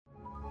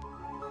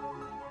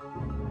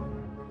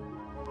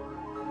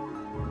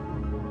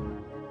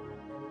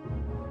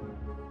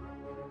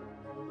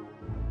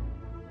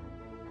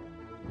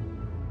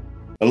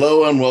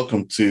Hello and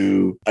welcome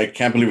to I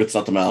Can't Believe It's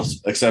Not the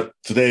Mouse, except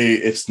today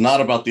it's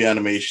not about the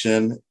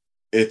animation.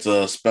 It's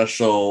a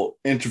special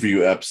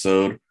interview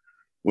episode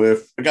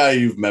with a guy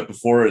you've met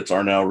before. It's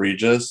Arnel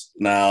Regis.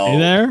 Hey Now,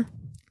 there.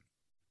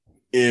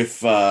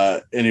 if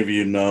any of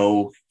you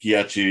know, he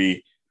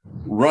actually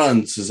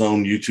runs his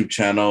own YouTube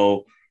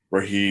channel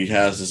where he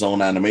has his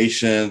own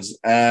animations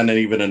and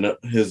even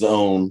his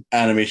own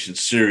animation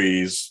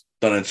series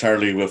done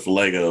entirely with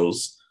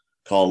Legos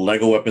called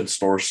Lego Weapon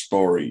Store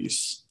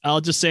Stories. I'll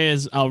just say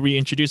as I'll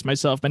reintroduce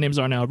myself. My name is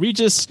Arnel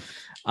Regis.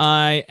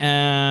 I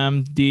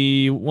am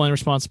the one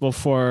responsible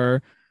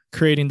for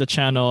creating the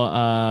channel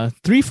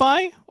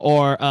 3Fi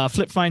or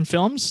Flip Fine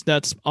Films.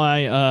 That's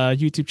my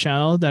YouTube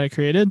channel that I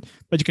created.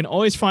 But you can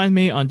always find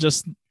me on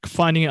just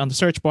finding it on the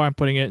search bar and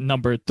putting it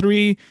number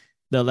 3,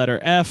 the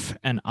letter F,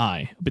 and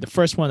I. It'll be the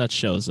first one that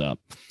shows up.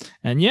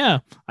 And yeah,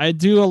 I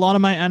do a lot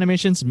of my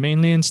animations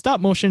mainly in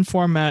stop motion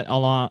format, a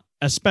lot,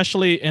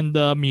 especially in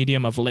the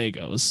medium of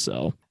Legos.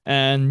 So,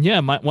 and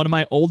yeah, one of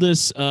my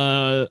oldest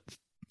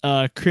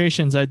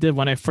creations I did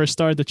when I first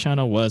started the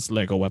channel was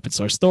Lego Weapon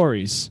Store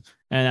Stories.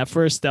 And at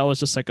first that was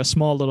just like a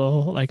small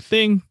little like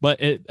thing, but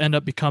it ended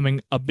up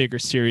becoming a bigger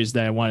series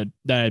that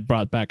I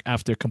brought back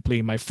after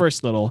completing my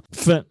first little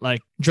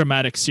like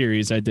dramatic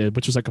series I did,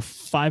 which was like a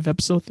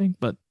 5-episode thing,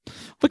 but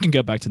we can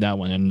get back to that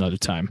one another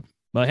time.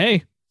 But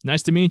hey,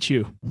 nice to meet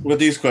you. With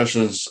these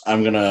questions,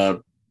 I'm going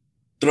to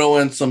throw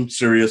in some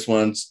serious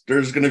ones.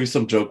 There's going to be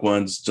some joke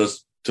ones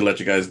just to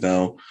let you guys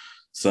know.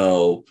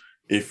 So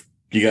if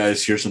you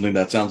guys hear something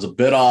that sounds a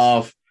bit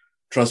off,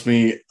 trust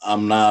me,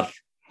 I'm not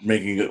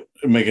making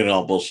it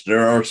all bullshit.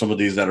 There are some of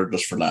these that are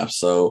just for laughs.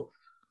 So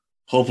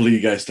hopefully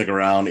you guys stick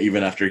around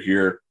even after you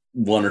hear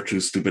one or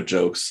two stupid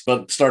jokes.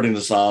 But starting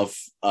this off,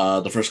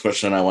 the first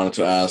question I wanted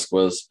to ask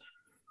was,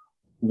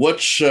 what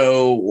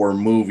show or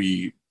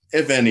movie,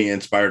 if any,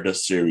 inspired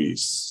this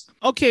series?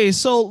 Okay,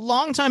 so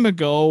long time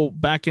ago,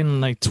 back in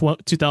like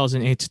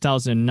 2008,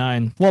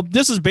 2009. Well,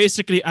 this is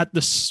basically at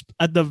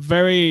the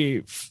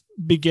very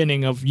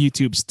beginning of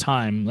YouTube's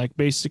time, like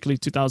basically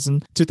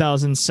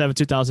 2007,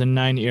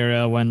 2009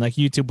 era, when like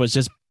YouTube was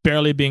just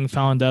barely being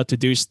found out to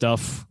do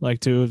stuff, like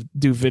to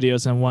do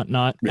videos and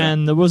whatnot. Yeah.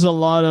 And there was a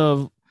lot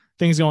of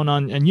things going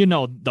on. And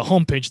the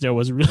homepage there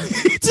was really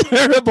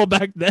terrible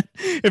back then,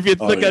 if you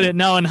look at it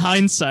now in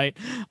hindsight.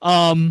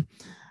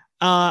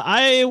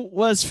 I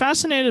was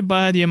fascinated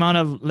by the amount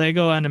of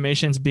Lego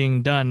animations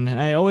being done.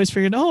 I always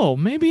figured,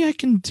 maybe I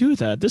can do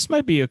that. This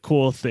might be a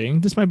cool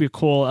thing. This might be a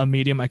cool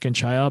medium I can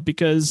try out,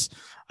 because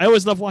I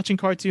always love watching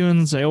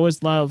cartoons. I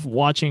always love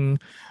watching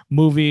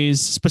movies,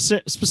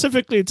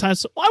 specifically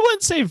times. I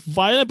wouldn't say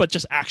violent, but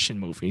just action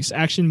movies,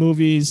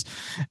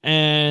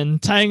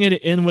 and tying it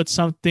in with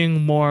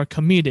something more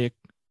comedic.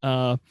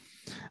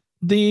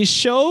 The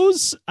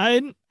shows,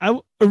 I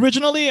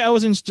originally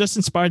was just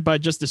inspired by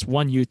just this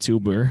one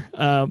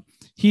YouTuber.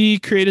 He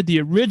created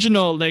the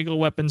original Lego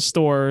Weapon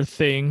Store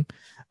thing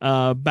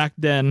back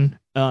then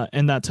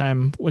in that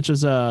time, which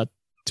was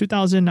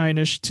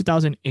 2009-ish,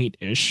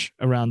 2008-ish,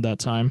 around that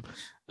time.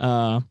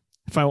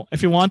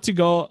 If you want to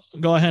go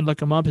ahead and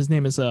look him up, his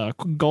name is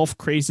Golf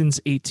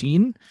Crazens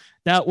 18.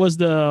 That was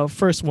the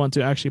first one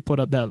to actually put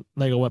up that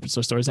Lego Weapon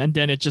Store Stories, and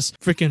then it just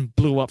freaking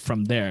blew up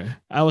from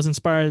there. I was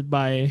inspired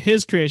by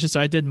his creation,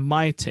 so I did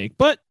my take,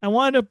 but I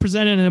wanted to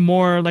present it in a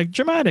more like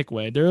dramatic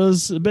way. There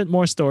was a bit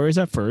more stories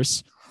at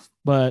first,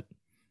 but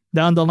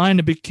down the line,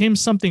 it became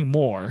something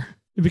more.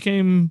 It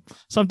became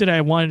something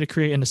I wanted to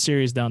create in a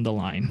series down the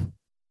line.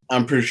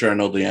 I'm pretty sure I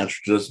know the answer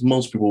to this.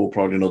 Most people will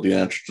probably know the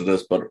answer to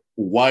this, but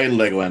why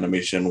Lego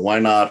animation? Why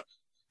not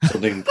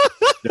something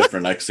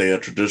different, like say a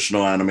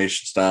traditional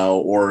animation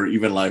style or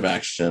even live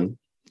action?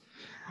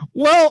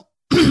 Well,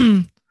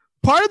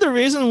 part of the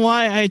reason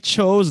why I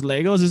chose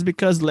Legos is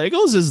because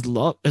Legos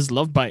is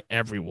loved by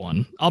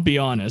everyone. I'll be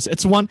honest.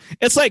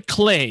 It's like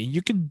clay.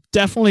 You can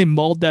definitely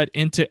mold that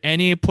into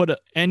any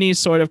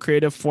sort of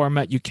creative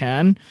format you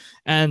can,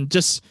 and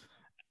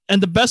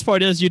the best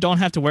part is you don't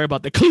have to worry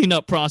about the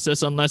cleanup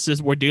process unless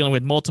we're dealing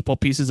with multiple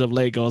pieces of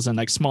Legos and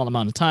like small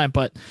amount of time.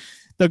 But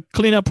the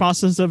cleanup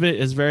process of it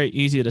is very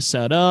easy to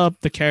set up.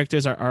 The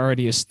characters are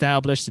already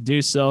established to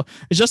do so.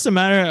 It's just a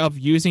matter of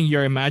using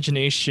your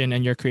imagination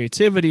and your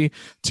creativity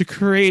to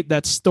create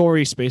that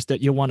story space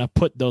that you want to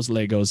put those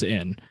Legos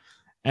in.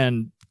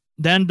 And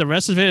then the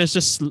rest of it is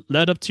just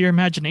led up to your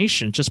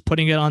imagination, just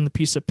putting it on the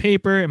piece of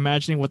paper,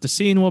 imagining what the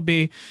scene will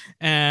be,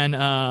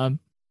 and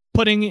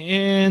putting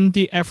in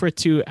the effort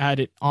to add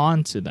it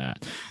on to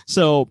that.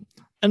 So,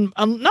 and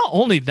not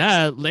only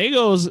that,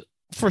 Legos,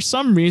 for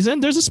some reason,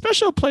 there's a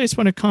special place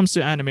when it comes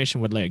to animation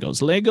with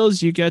Legos.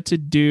 Legos, you get to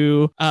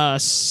do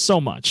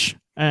so much.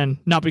 And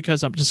not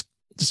because I'm just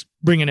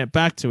bringing it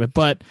back to it,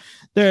 but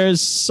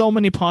there's so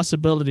many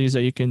possibilities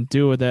that you can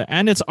do with it.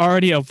 And it's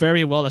already a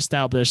very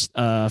well-established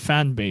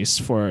fan base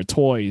for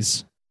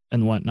toys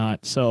and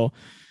whatnot. So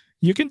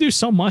you can do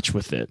so much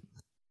with it.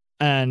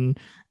 And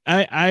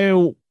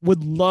I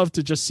would love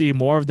to just see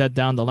more of that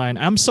down the line.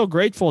 I'm so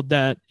grateful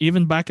that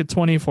even back in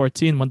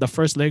 2014, when the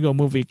first Lego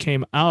movie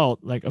came out,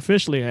 like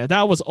officially,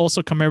 that was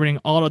also commemorating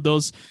all of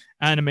those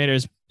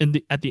animators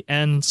at the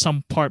end,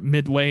 some part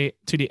midway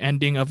to the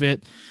ending of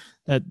it.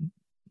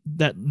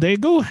 That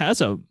Lego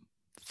has a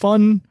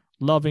fun,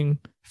 loving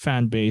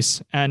fan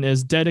base and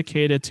is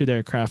dedicated to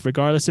their craft,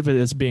 regardless if it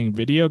is being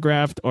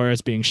videographed or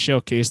is being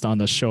showcased on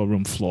the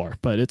showroom floor.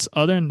 But it's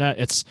other than that,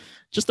 it's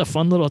just a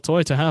fun little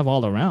toy to have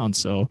all around.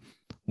 So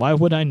why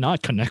would I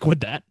not connect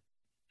with that?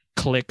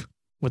 Click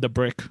with a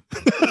brick.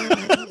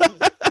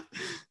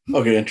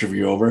 Okay,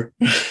 interview over.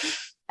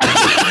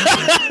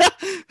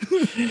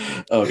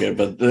 Okay,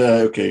 but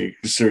okay,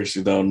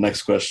 seriously though,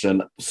 next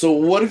question. So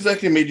what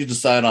exactly made you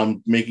decide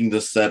on making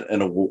this set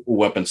in a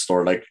weapon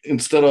store? Like,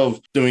 instead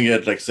of doing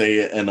it, like,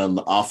 say, in an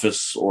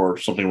office or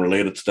something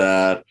related to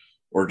that,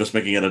 or just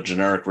making it a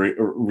generic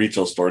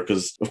retail store?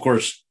 Because, of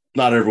course,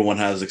 not everyone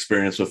has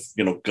experience with,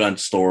 gun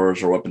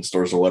stores or weapon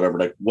stores or whatever.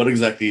 Like, what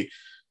exactly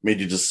made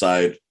you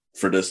decide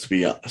for this to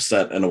be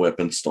set in a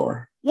weapon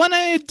store? When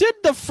I did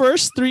the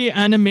first 3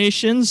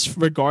 animations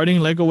regarding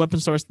Lego weapon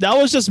stores, that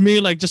was just me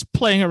like just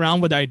playing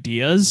around with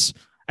ideas.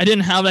 I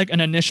didn't have like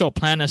an initial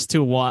plan as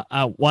to what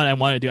I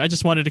wanted to do. I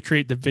just wanted to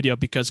create the video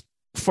because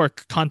for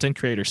content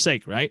creator's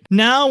sake, right?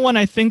 Now when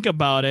I think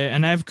about it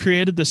and I've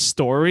created the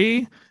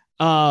story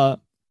to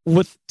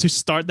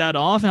start that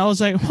off, I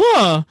was like,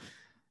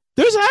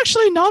 there's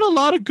actually not a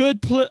lot of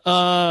good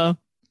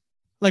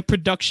like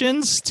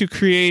productions to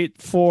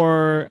create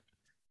for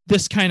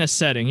this kind of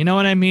setting. You know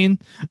what I mean?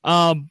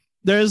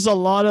 There's a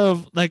lot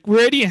of like, we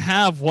already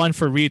have one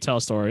for retail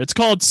store. It's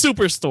called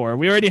Superstore.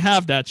 We already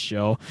have that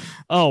show.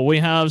 Oh, we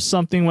have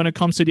something when it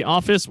comes to The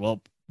Office.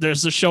 Well,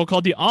 there's a show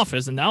called The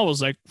Office, and that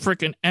was like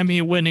freaking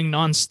Emmy winning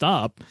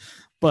nonstop.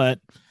 But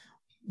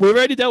we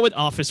already dealt with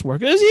office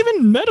work. There's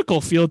even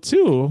medical field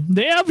too.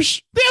 They have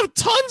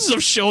tons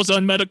of shows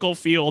on medical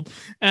field,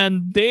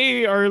 and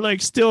they are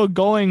like still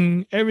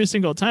going every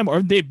single time,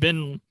 or they've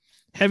been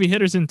heavy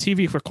hitters in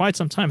TV for quite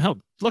some time. Hell,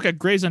 look at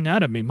Grey's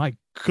Anatomy. My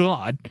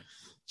God.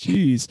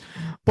 Jeez.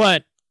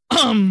 But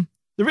the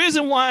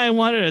reason why I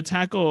wanted to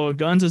tackle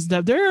guns is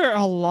that there are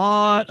a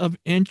lot of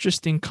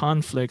interesting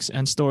conflicts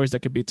and stories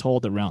that could be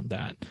told around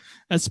that,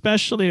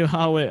 especially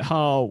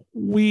how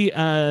we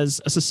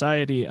as a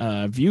society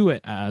view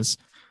it as.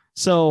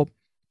 So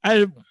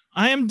I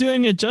am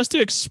doing it just to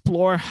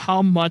explore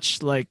how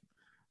much like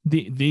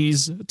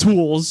these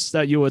tools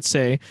that you would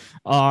say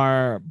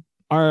are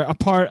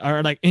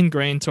like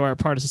ingrained to our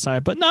part of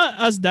society, but not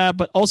as that,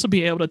 but also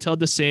be able to tell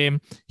the same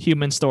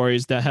human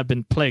stories that have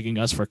been plaguing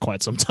us for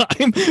quite some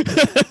time.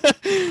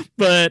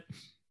 But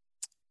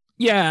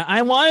yeah,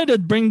 I wanted to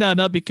bring that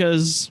up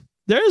because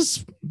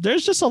there's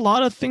just a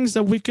lot of things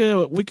that we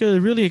could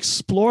really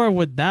explore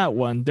with that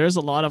one. There's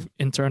a lot of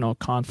internal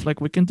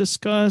conflict we can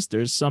discuss.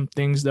 There's some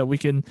things that we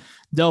can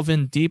delve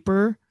in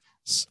deeper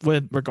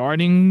with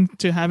regarding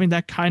to having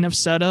that kind of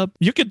setup.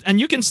 You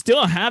can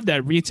still have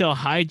that retail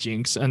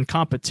hijinks and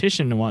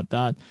competition and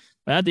whatnot,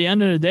 but at the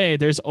end of the day,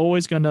 there's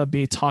always going to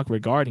be talk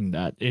regarding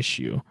that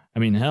issue. I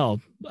mean,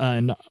 hell,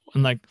 in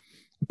like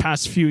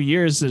past few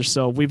years or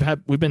so, we've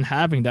been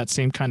having that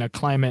same kind of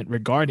climate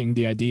regarding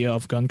the idea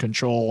of gun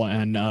control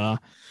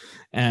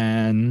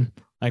and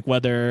like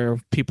whether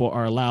people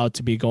are allowed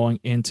to be going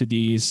into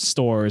these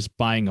stores,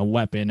 buying a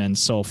weapon and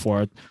so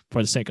forth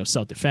for the sake of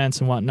self-defense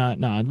and whatnot.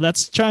 Nah,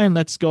 let's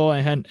go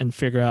ahead and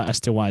figure out as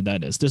to why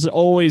that is. There's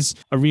always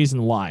a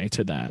reason why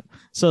to that.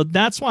 So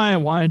that's why I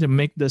wanted to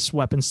make this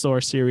weapon store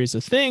series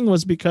a thing,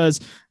 was because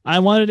I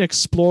wanted to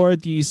explore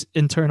these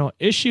internal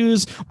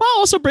issues while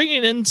also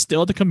bringing in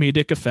still the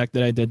comedic effect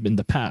that I did in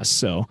the past.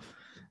 So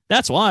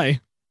that's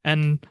why.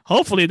 And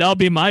hopefully that'll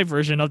be my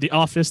version of The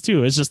Office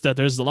too. It's just that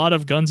there's a lot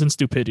of guns and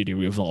stupidity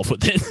involved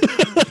with it.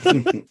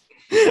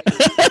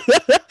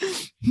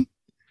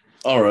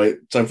 All right,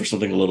 time for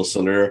something a little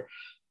sillier.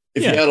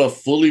 If you had a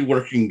fully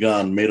working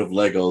gun made of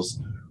Legos,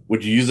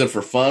 would you use it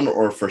for fun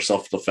or for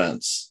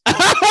self-defense?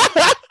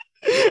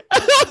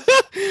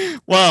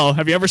 Well,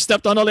 have you ever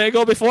stepped on a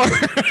Lego before?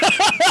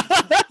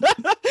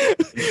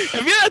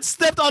 If you had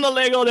stepped on a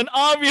Lego, then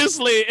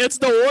obviously it's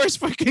the worst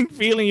fucking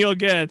feeling you'll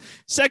get.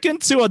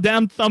 Second to a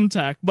damn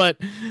thumbtack. But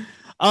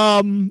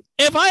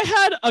if I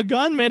had a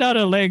gun made out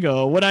of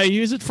Lego, would I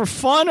use it for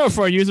fun or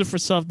for use it for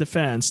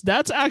self-defense?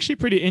 That's actually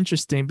pretty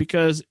interesting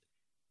because,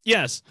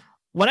 yes,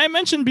 when I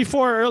mentioned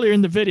before earlier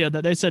in the video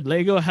that I said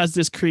Lego has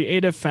this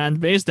creative fan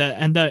base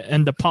and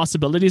the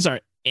possibilities are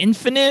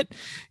infinite.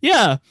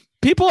 Yeah.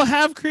 People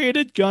have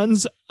created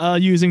guns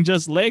using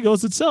just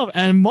Legos itself,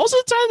 and most of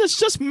the time it's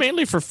just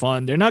mainly for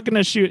fun. They're not going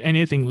to shoot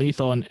anything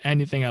lethal and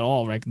anything at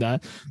all like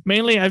that.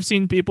 Mainly, I've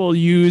seen people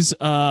use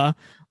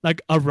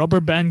like a rubber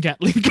band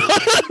Gatling gun,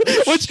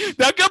 which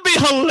that could be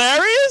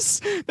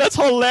hilarious. That's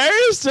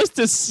hilarious just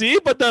to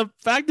see, but the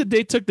fact that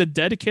they took the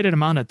dedicated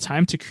amount of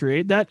time to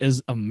create that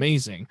is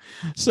amazing.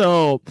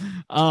 So,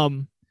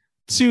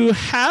 to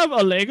have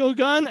a Lego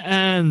gun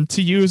and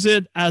to use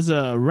it as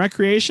a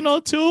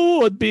recreational tool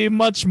would be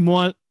much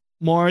more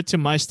more to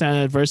my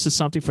standard versus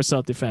something for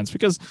self-defense,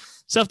 because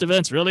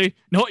self-defense, really,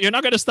 no, you're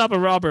not going to stop a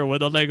robber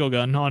with a Lego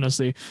gun,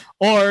 honestly.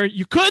 Or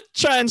you could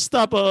try and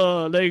stop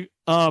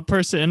a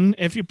person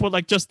if you put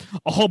like just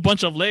a whole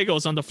bunch of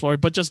Legos on the floor,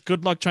 but just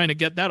good luck trying to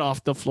get that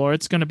off the floor.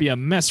 It's going to be a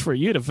mess for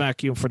you to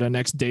vacuum for the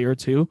next day or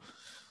two.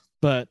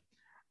 But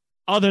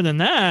other than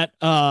that,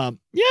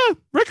 yeah,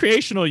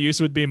 recreational use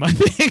would be my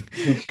thing,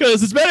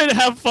 because it's better to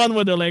have fun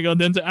with the Lego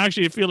than to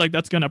actually feel like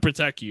that's going to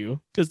protect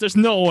you, because there's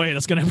no way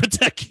that's going to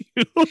protect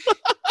you.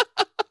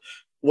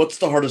 What's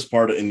the hardest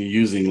part in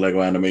using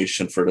Lego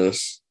animation for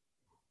this?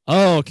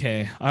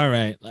 Okay, all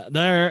right.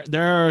 There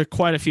are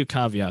quite a few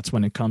caveats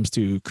when it comes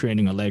to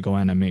creating a Lego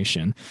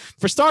animation.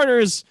 For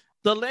starters,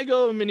 the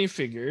Lego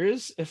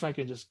minifigures, if I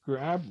can just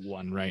grab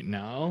one right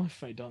now,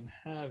 if I don't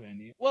have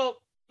any.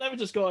 Well, let me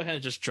just go ahead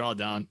and just draw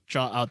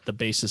out the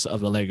basis of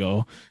the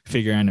Lego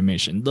figure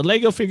animation. The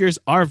Lego figures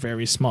are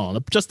very small,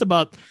 just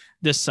about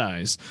this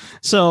size.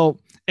 So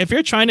if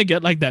you're trying to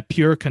get like that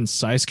pure,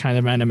 concise kind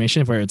of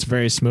animation where it's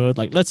very smooth,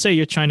 like let's say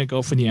you're trying to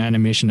go for the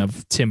animation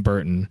of Tim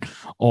Burton,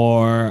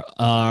 or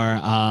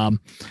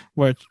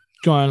we're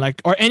going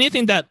like, or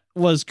anything that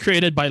was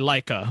created by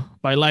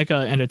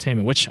Laika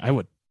Entertainment, which I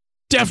would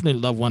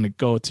definitely want to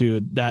go to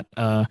that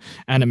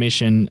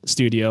animation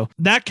studio.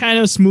 That kind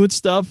of smooth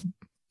stuff.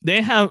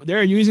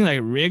 They're using like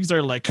rigs that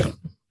are like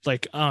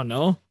I don't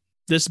know,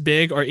 this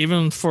big, or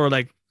even for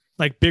like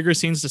bigger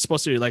scenes that's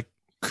supposed to like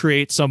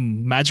create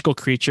some magical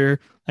creature.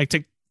 Like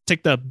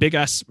take the big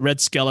ass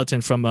red skeleton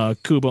from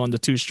Kubo and the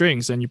Two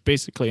Strings, and you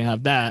basically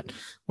have that,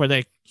 where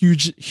they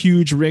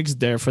huge rigs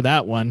there for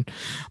that one.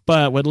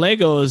 But with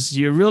Legos,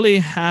 you really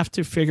have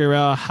to figure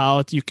out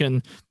how you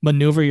can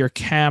maneuver your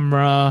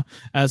camera,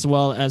 as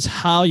well as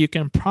how you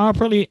can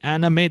properly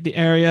animate the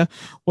area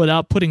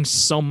without putting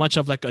so much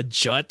of like a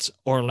jut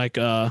or like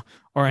or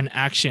an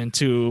action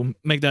to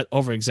make that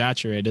over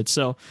exaggerated.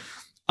 So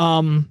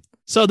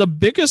the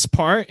biggest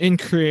part in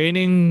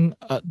creating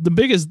the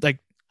biggest, like,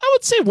 I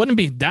would say wouldn't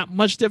be that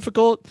much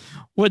difficult,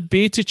 would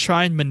be to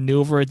try and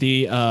maneuver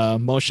the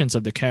motions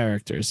of the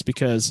characters,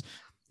 because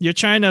you're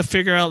trying to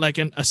figure out like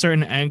a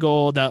certain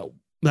angle that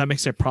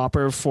makes it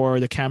proper for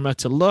the camera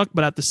to look,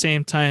 but at the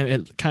same time,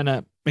 it kind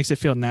of makes it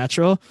feel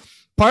natural.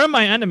 Part of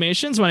my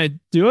animations, when I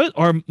do it,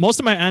 or most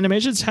of my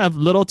animations, have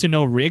little to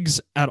no rigs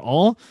at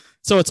all.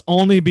 So it's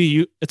only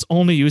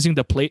using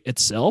the plate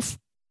itself.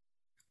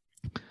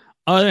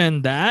 Other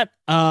than that,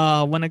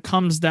 when it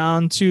comes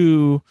down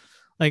to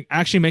like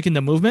actually making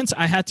the movements,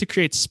 I had to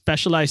create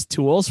specialized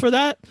tools for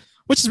that,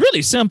 which is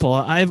really simple.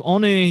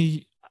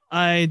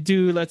 I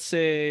do, let's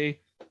say,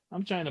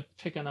 I'm trying to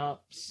pick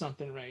up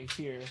something right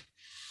here.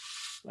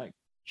 Like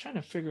trying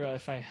to figure out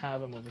if I have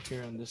them over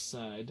here on this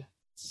side.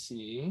 Let's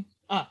see.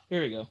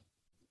 Here we go.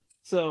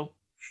 So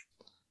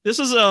this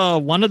is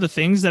one of the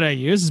things that I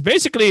use. It's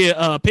basically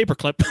a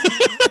paperclip.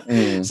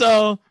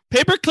 So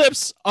paper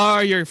clips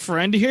are your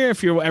friend here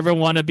if you ever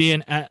want to be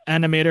an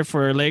animator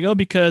for Lego,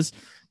 because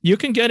you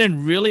can get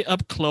in really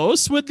up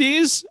close with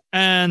these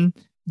and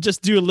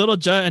just do a little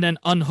jut and then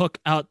unhook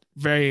out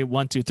very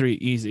 1, 2, 3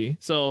 easy.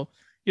 So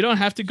you don't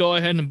have to go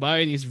ahead and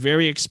buy these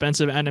very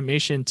expensive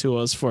animation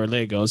tools for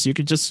Legos. You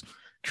can just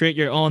create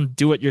your own,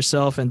 do it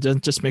yourself, and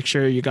then just make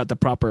sure you got the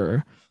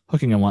proper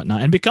hooking and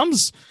whatnot. And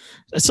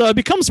it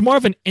becomes more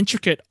of an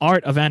intricate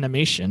art of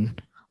animation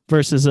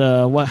versus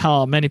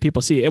how many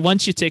people see it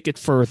once you take it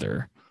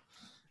further.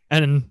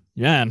 And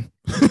yeah,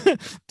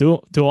 do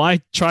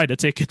I try to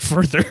take it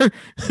further?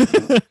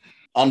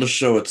 On the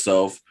show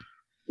itself,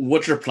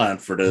 what's your plan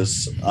for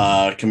this?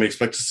 Can we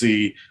expect to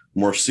see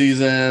more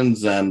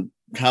seasons, and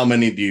how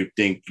many do you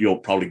think you'll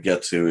probably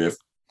get to if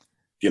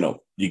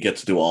you get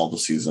to do all the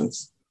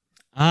seasons?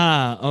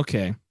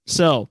 Okay.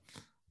 So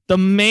the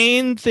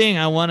main thing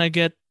I want to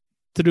get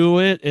through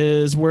it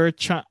is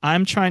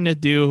I'm trying to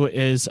do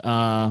is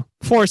 4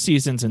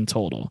 seasons in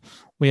total.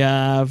 We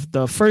have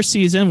the first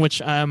season, which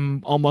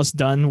I'm almost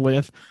done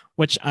with,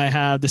 which I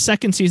have the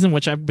second season,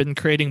 which I've been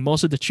creating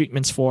most of the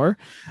treatments for.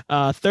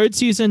 Third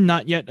season,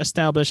 not yet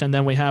established. And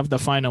then we have the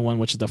final one,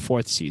 which is the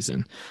 4th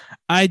season.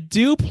 I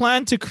do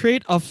plan to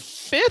create a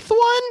 5th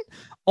one,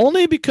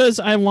 only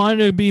because I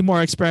wanted to be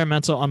more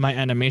experimental on my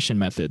animation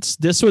methods.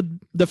 The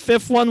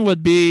 5th one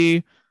would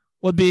be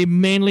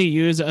mainly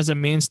used as a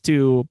means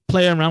to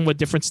play around with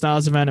different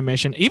styles of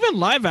animation, even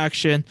live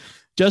action,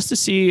 just to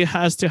see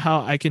as to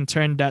how I can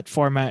turn that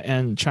format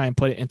and try and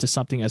put it into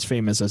something as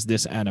famous as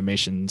this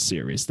animation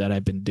series that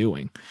I've been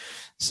doing.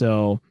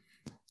 So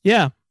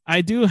yeah,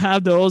 I do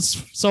have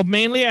those. So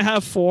mainly I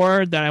have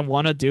 4 that I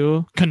want to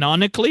do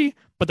canonically,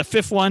 but the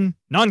 5th one,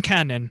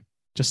 non-canon,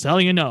 just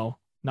telling you no,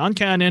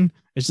 non-canon.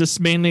 It's just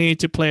mainly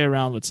to play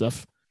around with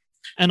stuff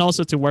and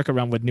also to work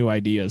around with new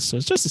ideas. So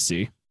it's just to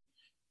see.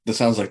 This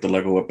sounds like the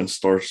Lego Weapon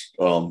Store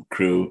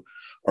crew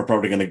are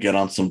probably going to get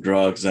on some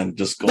drugs and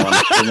just go on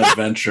some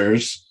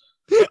adventures.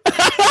 No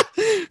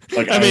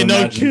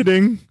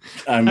kidding.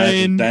 I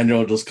imagine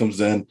Daniel just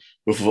comes in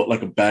with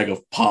like a bag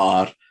of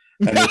pod,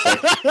 and it's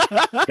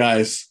like,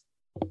 guys,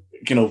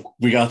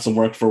 we got some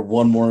work for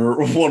one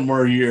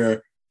more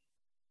year.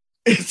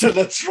 So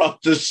let's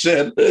drop this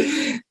shit.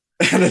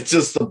 And it's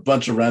just a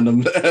bunch of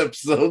random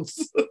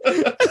episodes.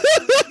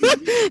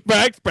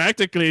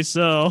 Practically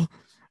so.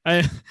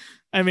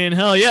 I mean,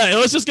 hell yeah, it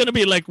was just gonna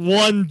be like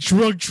one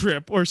drug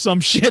trip or some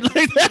shit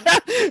like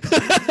that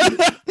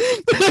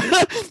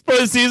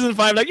for season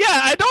 5. Like,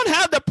 yeah, I don't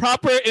have the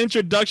proper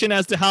introduction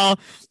as to how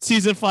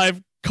season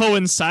 5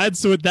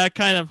 coincides with that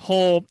kind of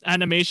whole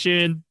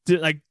animation,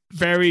 like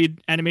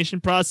varied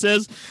animation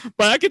process,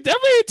 but I could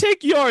definitely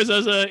take yours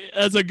as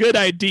a good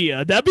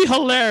idea. That'd be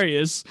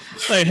hilarious.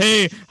 Like,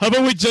 hey, how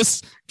about we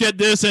just get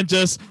this and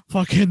just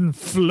fucking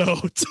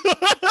float?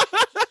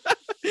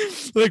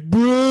 Like,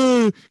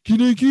 bro,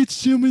 can I get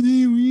some of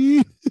the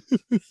weed?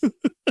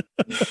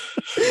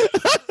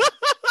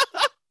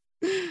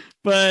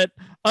 But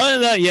other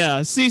than that,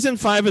 yeah, season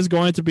 5 is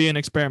going to be an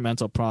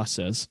experimental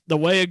process. The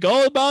way it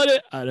go about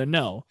it, I don't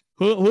know.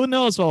 Who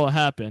knows what will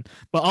happen?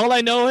 But all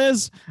I know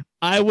is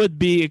I would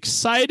be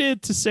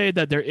excited to say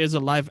that there is a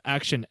live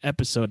action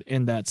episode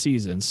in that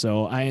season.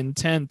 So I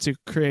intend to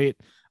create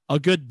a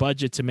good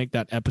budget to make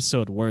that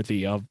episode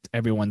worthy of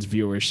everyone's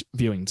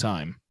viewing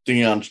time.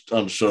 Thinking on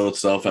the show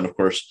itself, and of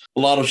course, a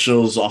lot of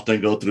shows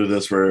often go through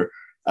this where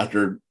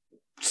after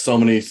so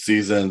many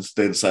seasons,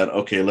 they decide,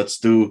 okay, let's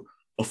do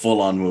a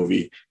full-on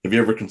movie. Have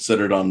you ever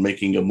considered on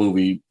making a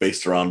movie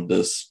based around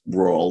this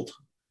world?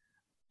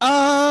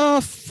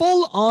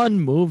 Full-on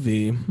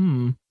movie.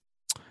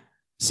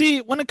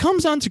 See, when it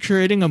comes down to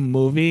creating a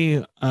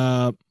movie,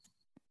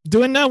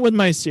 doing that with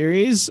my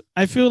series,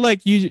 I feel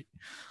like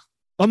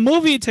a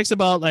movie takes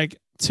about like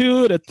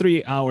 2 to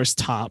 3 hours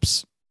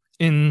tops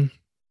in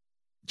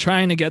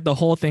trying to get the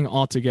whole thing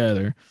all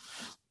together.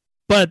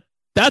 But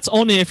that's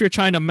only if you're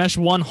trying to mesh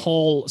one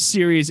whole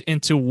series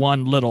into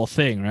one little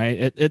thing,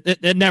 right?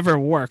 It never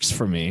works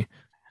for me.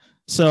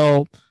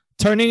 So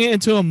turning it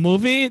into a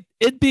movie,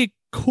 it'd be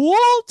cool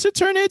to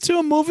turn it into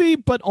a movie,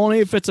 but only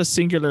if it's a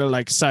singular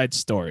like side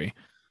story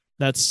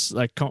that's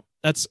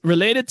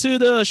related to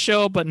the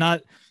show, but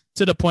not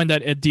to the point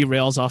that it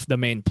derails off the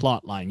main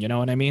plot line. You know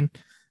what I mean?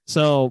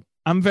 So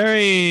I'm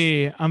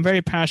very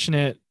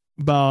passionate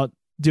about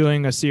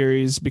doing a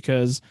series,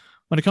 because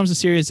when it comes to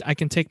series, I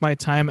can take my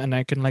time and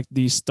I can let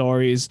these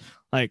stories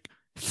like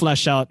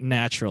flesh out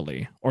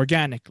naturally,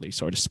 organically,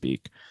 so to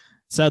speak.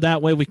 So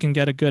that way we can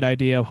get a good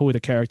idea of who the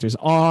characters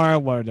are,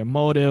 what are their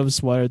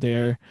motives, what are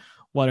their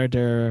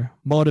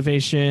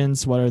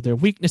motivations, what are their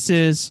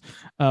weaknesses,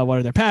 what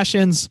are their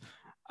passions.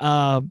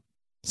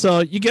 So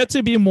you get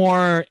to be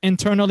more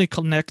internally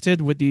connected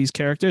with these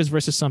characters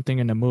versus something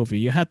in a movie.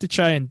 You have to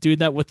try and do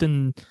that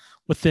within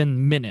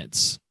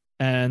minutes.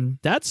 And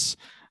that's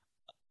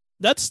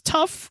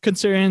tough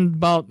considering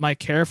about my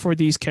care for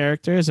these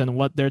characters and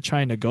what they're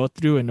trying to go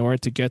through in order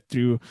to get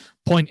through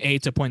point A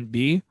to point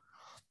B.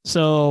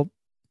 So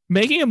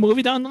making a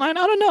movie down the line,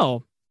 I don't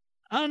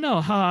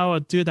know how I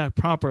would do that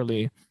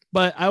properly.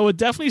 But I would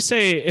definitely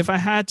say if I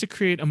had to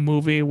create a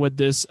movie with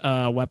this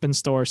weapon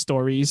store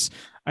stories,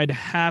 I'd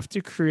have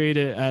to create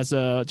it as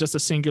just a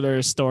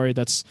singular story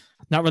that's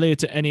not related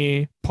to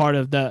any part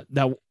of that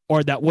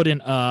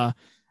wouldn't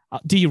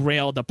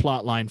derail the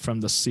plot line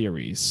from the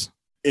series.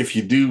 If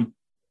you do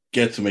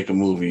get to make a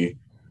movie,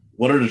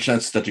 what are the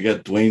chances that you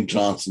get Dwayne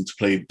Johnson to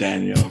play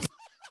Daniel?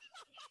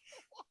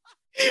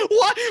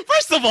 What?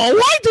 First of all,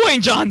 why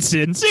Dwayne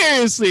Johnson?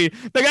 Seriously,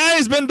 the guy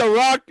has been The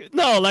Rock.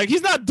 No, like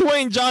he's not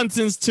Dwayne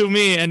Johnson's to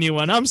me.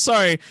 Anyone? I'm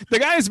sorry. The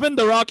guy has been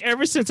The Rock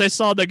ever since I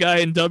saw the guy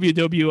in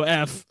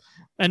WWF,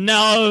 and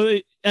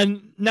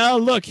now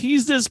look,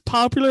 he's this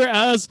popular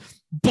as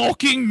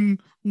bulking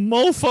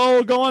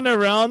mofo going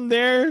around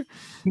there,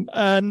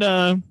 and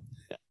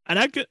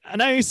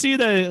I see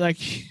that like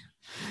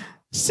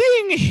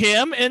seeing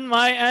him in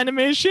my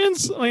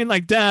animations. I mean,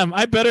 like, damn,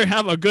 I better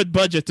have a good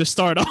budget to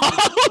start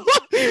off.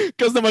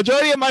 Because the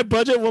majority of my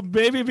budget will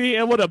maybe be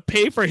able to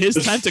pay for his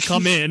time to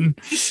come in.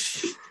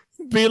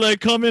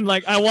 Come in,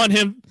 like, I want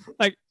him,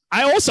 like,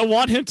 I also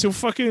want him to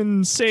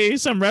fucking say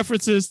some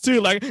references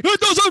too, like, it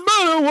doesn't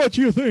matter what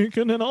you think,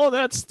 and then all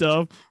that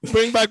stuff.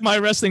 Bring back my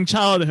wrestling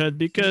childhood,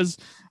 because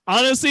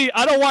honestly,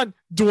 I don't want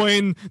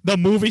Dwayne, the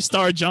movie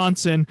star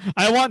Johnson.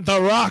 I want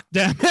The Rock,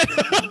 damn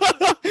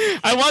it.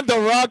 I want The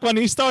Rock when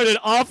he started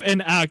off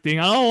in acting.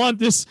 I don't want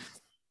this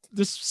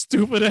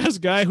stupid ass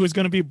guy who's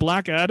going to be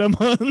Black Adam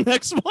on the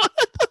next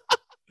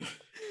one.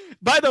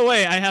 By the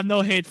way, I have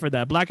no hate for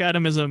that. Black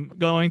Adam is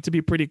going to be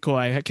pretty cool.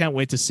 I can't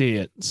wait to see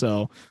it.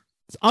 So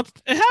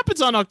it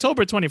happens on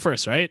October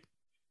 21st, right?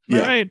 Yeah.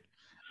 Right.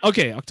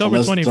 Okay, October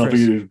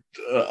 21st.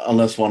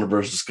 Unless Warner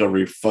Bros.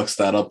 Discovery fucks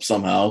that up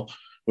somehow.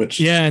 Which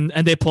yeah, and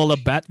they pull a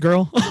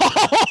Batgirl.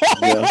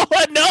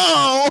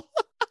 No.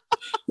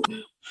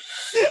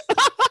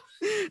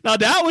 Now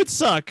that would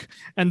suck,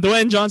 and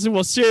Dwayne Johnson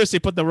will seriously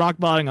put the rock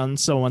bottom on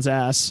someone's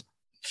ass.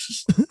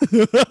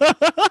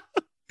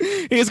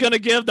 He's gonna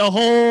give the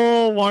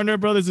whole Warner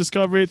Brothers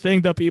Discovery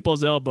thing the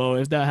people's elbow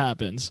if that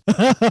happens.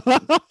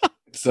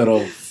 Instead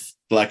of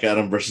Black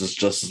Adam versus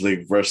Justice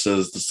League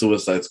versus the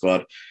Suicide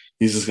Squad,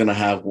 he's just gonna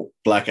have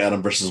Black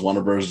Adam versus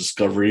Warner Bros.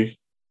 Discovery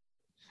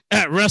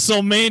at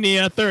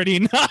WrestleMania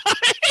 39.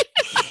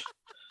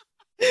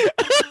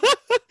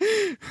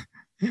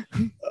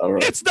 All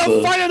right. It's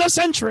the fight of the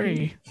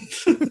century.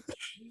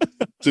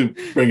 To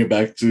bring it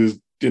back to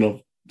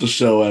the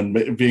show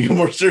and being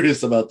more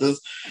serious about this.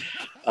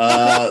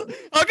 How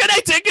can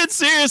I take it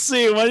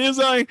seriously when you're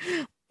like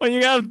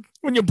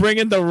when you bring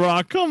in The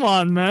Rock? Come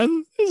on,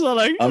 man. It's not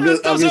like I'm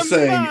just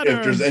saying,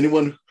 if there's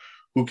anyone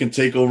who can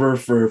take over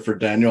for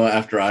Daniel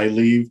after I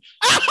leave,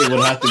 it would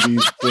have to be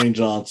Dwayne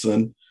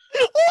Johnson.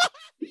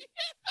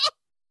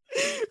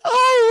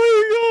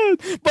 Oh my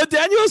god! But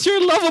Daniel's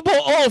your lovable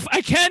oaf.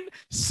 I can't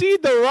see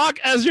The Rock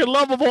as your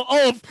lovable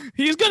oaf.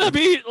 He's gonna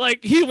be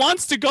like he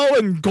wants to go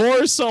and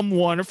gore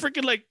someone, or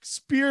freaking like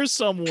spear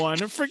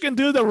someone, or freaking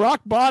do the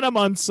rock bottom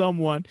on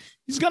someone.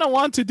 He's gonna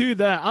want to do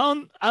that.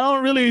 I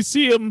don't really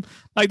see him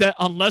like that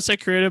unless I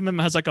create him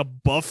as like a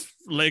buff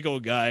Lego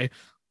guy.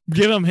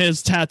 Give him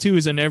his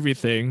tattoos and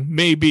everything.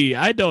 Maybe.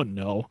 I don't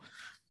know.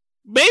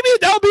 Maybe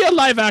that'll be a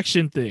live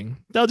action thing.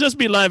 That'll just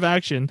be live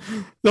action.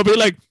 They'll be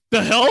like,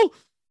 the hell?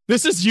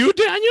 This is you,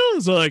 Daniel?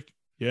 It's like,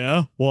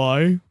 yeah,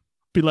 why?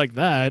 Be like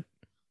that.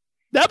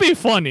 That'd be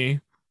funny.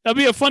 That'd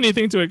be a funny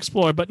thing to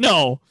explore. But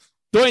no,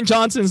 Dwayne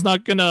Johnson's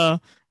not gonna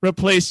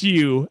replace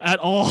you at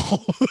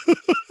all.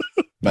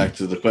 Back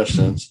to the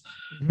questions.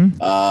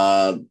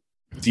 Mm-hmm.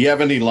 Do you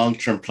have any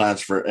long-term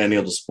plans for any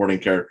of the supporting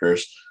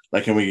characters?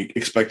 Like, can we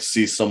expect to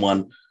see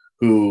someone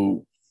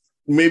who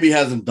maybe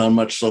hasn't done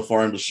much so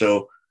far in the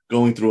show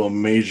going through a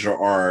major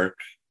arc?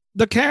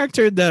 The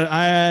character that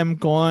I am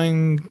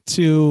going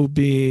to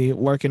be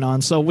working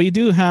on. So we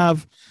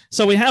have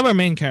our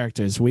main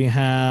characters. We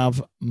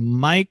have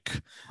Mike,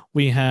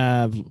 we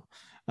have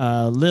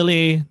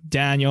Lily,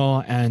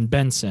 Daniel, and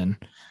Benson.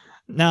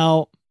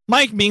 Now,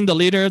 Mike being the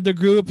leader of the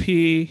group,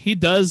 he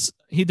does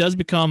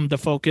become the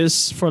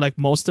focus for like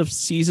most of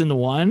season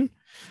 1,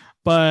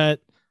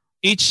 but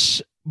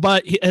it's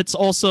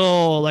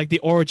also like the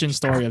origin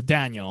story of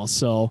Daniel.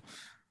 So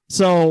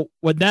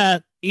with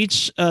that,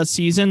 each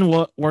season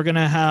we're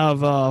gonna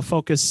have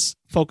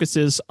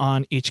focuses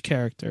on each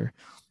character.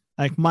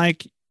 Like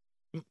Mike,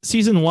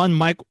 season 1,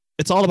 Mike,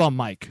 it's all about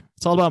Mike.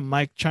 It's all about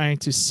Mike trying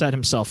to set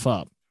himself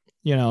up.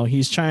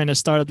 He's trying to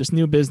start up this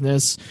new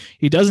business.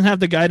 He doesn't have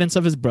the guidance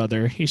of his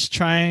brother. He's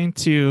trying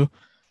to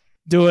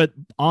do it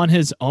on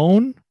his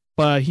own,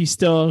 but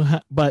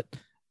but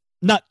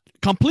not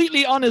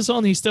completely on his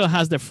own. He still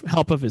has the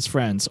help of his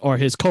friends or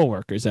his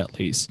coworkers at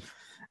least.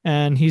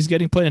 And he's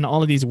getting put in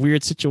all of these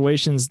weird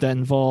situations that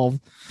involve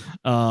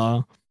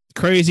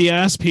crazy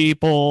ass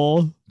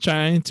people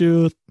trying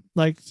to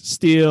like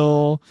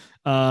steal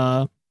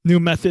new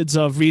methods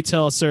of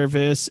retail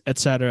service,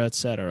 etc.,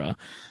 etc.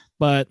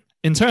 But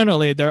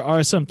internally, there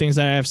are some things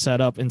that I have set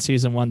up in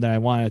season 1 that I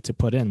wanted to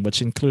put in,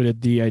 which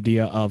included the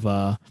idea of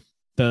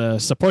the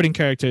supporting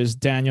characters,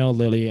 Daniel,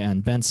 Lily,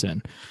 and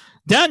Benson.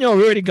 Daniel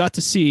already got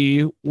to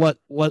see what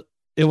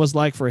it was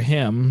like for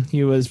him.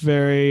 He's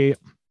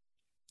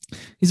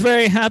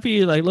very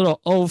happy, like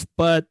little oaf,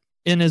 but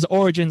in his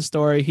origin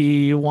story,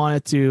 he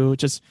wanted to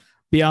just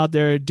be out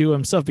there, do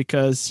himself,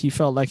 because he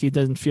felt like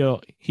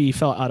he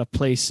felt out of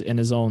place in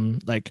his own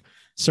like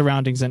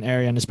surroundings and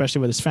area, and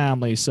especially with his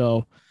family.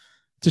 So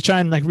to try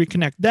and like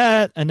reconnect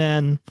that, and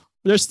then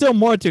there's still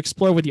more to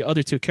explore with the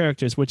other two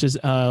characters, which is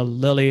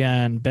Lily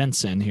and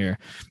Benson here.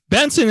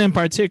 Benson in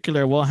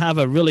particular will have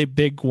a really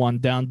big one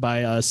down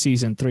by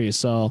season 3.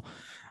 So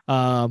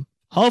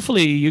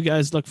hopefully you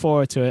guys look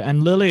forward to it.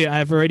 And Lily,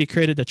 I've already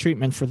created a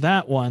treatment for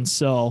that one.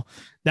 So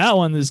that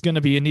one is going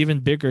to be an even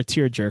bigger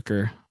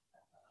tearjerker.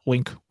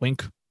 Wink,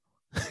 wink.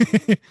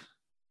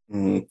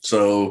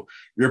 So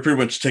you're pretty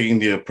much taking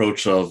the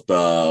approach of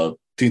the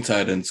Teen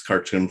Titans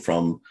cartoon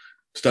from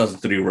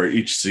 2003, where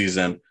each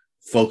season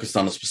focused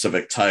on a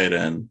specific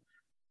Titan,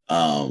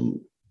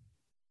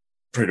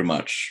 pretty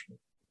much.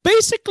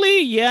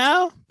 Basically,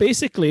 yeah.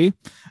 That's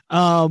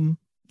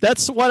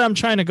what I'm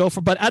trying to go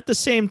for. But at the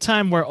same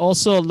time, we're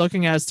also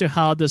looking as to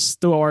how the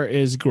store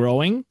is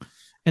growing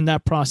in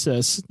that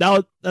process.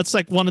 That's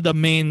like one of the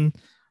main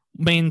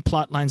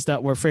plot lines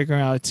that we're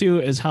figuring out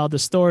too, is how the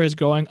store is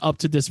growing up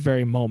to this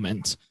very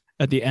moment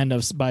at the end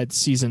of by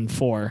season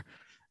 4.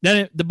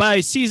 Then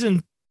by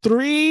season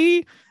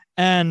 3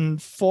 and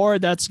 4,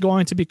 that's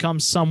going to become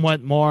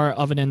somewhat more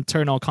of an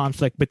internal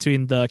conflict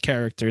between the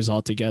characters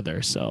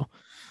altogether. So,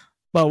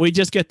 but we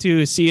just get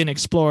to see and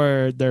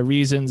explore their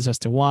reasons as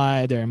to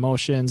why, their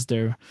emotions,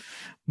 their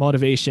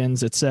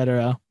motivations,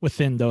 etc.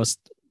 within those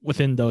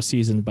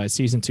seasons by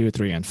season 2,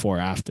 3, and 4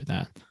 after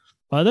that.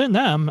 Other than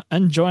that, I'm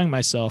enjoying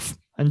myself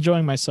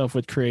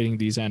with creating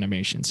these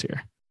animations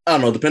here. I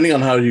don't know, depending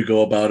on how you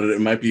go about it,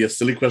 it might be a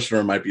silly question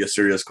or it might be a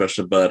serious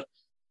question, but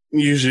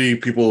usually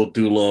people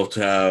do love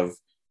to have,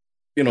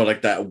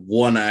 like that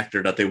one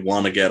actor that they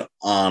want to get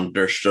on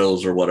their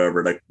shows or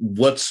whatever. Like,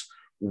 what's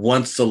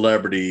one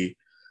celebrity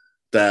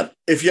that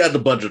if you had the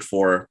budget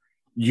for,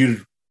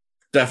 you'd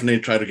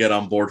definitely try to get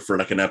on board for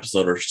like an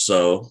episode or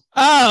so?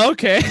 Oh,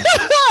 okay.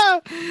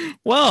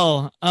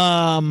 Well,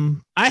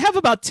 I have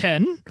about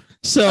 10.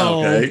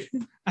 So okay.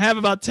 I have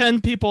about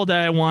 10 people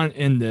that I want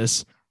in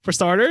this. For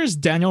starters,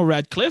 Daniel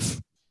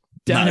Radcliffe.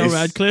 Daniel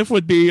Radcliffe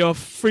would be a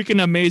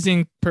freaking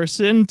amazing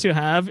person to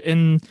have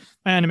in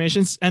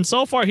animations, and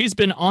so far he's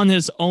been on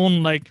his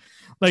own like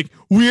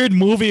weird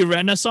movie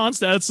renaissance.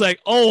 That's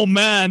like, oh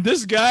man,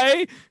 this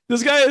guy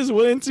is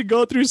willing to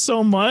go through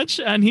so much,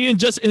 and he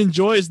just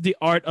enjoys the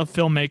art of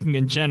filmmaking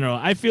in general.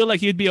 I feel like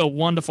he'd be a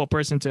wonderful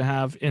person to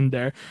have in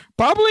there,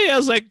 probably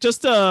as like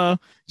just a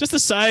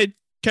side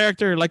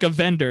character, like a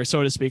vendor,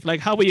 so to speak, like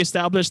how we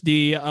established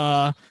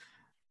the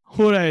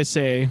who would I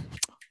say?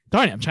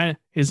 Darn it, I'm trying to.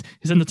 He's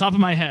in the top of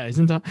my head. He's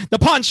in the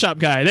pawn shop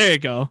guy. There you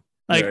go.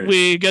 Like Right.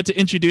 we get to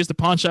introduce the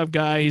pawn shop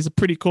guy. He's a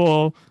pretty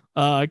cool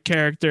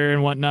character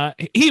and whatnot.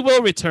 He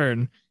will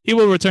return. He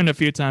will return a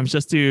few times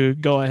just to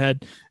go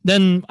ahead.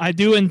 Then I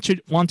do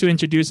want to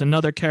introduce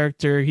another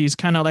character. He's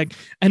kind of like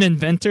an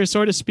inventor,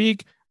 so to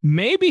speak.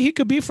 Maybe he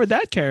could be for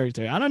that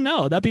character. I don't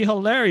know. That'd be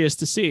hilarious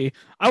to see.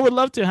 I would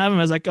love to have him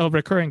as like a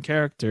recurring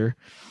character.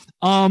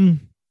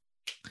 Um,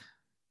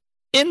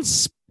 in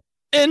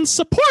in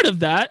support of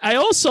that, I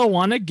also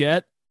want to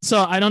get.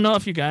 So I don't know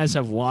if you guys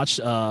have watched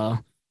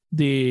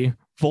the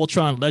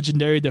Voltron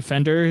Legendary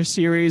Defender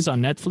series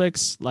on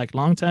Netflix like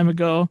long time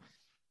ago,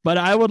 but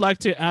I would like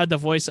to add the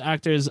voice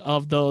actors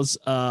of those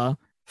 5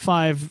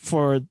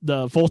 for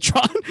the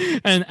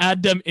Voltron and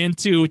add them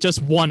into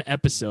just one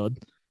episode,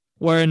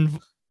 wherein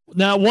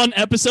now one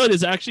episode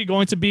is actually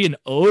going to be an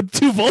ode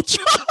to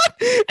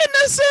Voltron in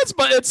a sense,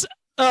 but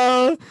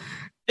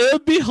it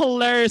would be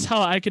hilarious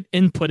how I could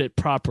input it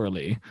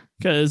properly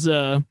because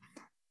oh,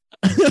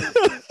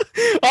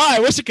 I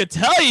wish I could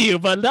tell you,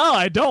 but no,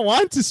 I don't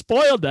want to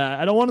spoil that.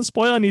 I don't want to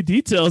spoil any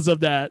details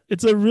of that.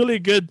 It's a really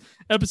good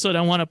episode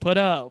I want to put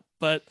out,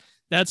 but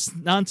that's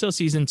not until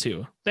season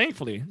 2.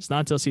 Thankfully, it's not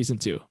until season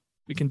 2.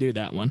 We can do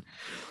that one.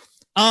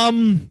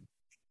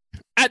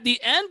 At the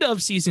end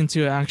of season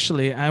 2,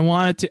 actually, I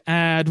wanted to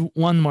add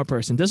one more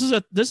person. This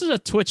is a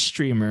Twitch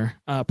streamer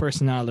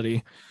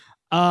personality.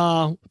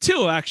 2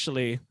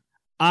 actually.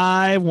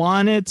 I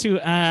wanted to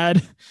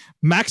add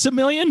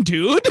Maximilian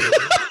Dude.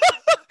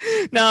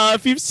 Now,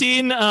 if you've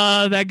seen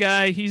that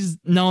guy, he's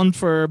known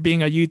for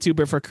being a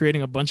YouTuber for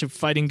creating a bunch of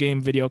fighting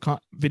game video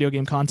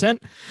game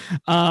content,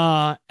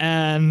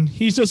 and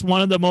he's just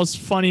one of the most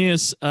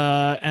funniest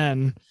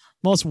and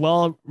most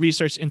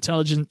well-researched,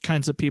 intelligent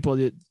kinds of people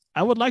that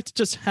I would like to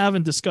just have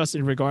and discuss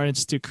in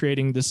regards to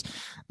creating this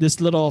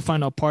little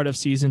final part of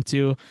season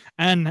 2.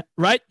 And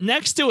right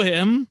next to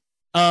him,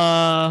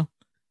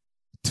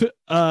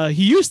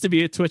 he used to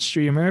be a Twitch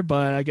streamer,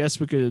 but I guess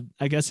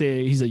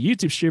he's a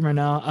YouTube streamer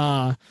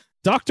now.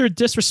 Dr.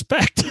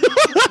 Disrespect.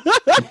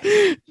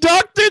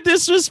 Dr.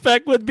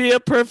 Disrespect would be a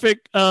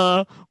perfect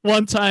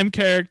one-time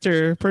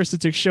character person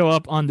to show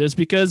up on this,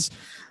 because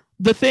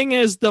the thing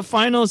is, the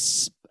final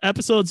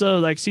episodes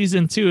of like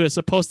season 2 is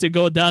supposed to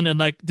go down in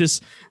like this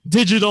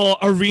digital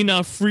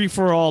arena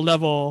free-for-all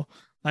level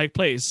like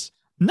place.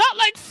 Not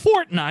like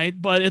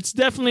Fortnite, but it's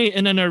definitely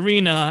in an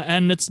arena,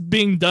 and it's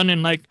being done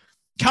in like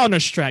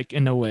Counter-Strike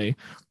in a way.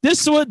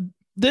 This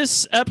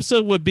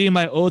episode would be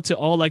my ode to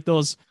all like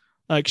those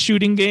like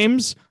shooting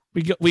games.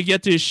 We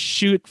get to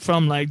shoot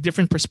from like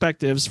different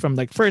perspectives, from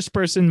like first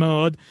person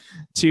mode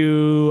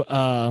to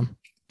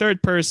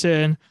third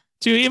person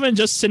to even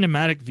just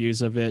cinematic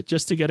views of it,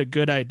 just to get a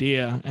good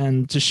idea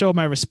and to show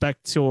my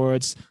respect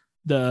towards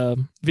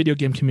the video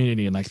game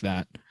community like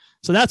that.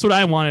 So that's what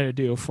I wanted to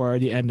do for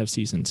the end of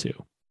season 2.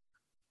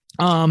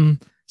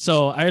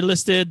 So I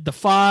listed the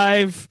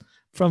 5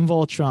 from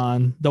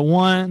Voltron, the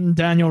 1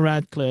 Daniel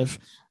Radcliffe,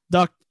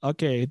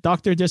 Dr.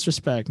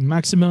 Disrespect,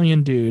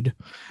 Maximilian Dude.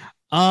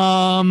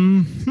 I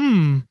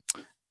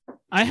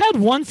had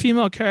one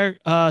female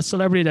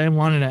celebrity that I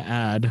wanted to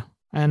add,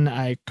 and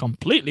I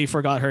completely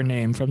forgot her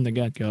name from the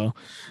get-go.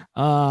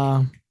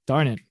 Darn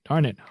it.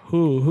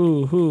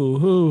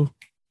 Who?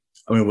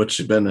 I mean, what's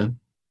she been in?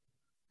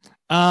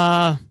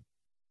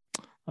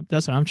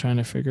 That's what I'm trying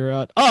to figure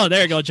out. Oh,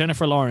 there you go.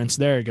 Jennifer Lawrence.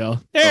 There you go.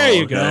 There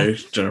you go.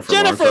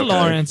 Jennifer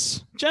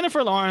Lawrence.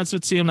 Jennifer Lawrence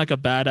would seem like a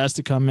badass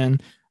to come in.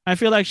 I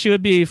feel like she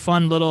would be a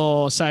fun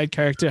little side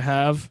character to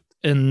have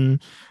in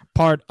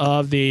part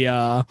of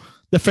the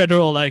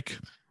federal like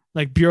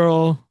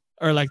bureau,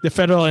 or like the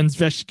Federal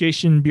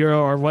Investigation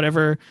Bureau or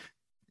whatever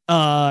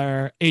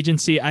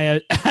agency. I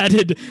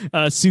added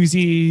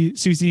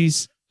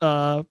Susie's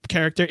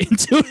character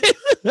into it.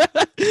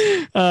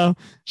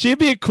 She'd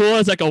be cool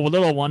as like a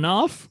little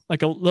one-off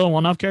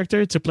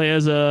character to play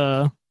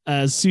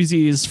as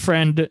Susie's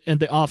friend in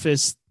the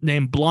office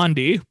named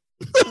Blondie.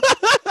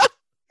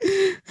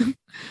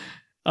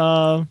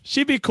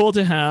 She'd be cool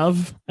to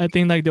have. I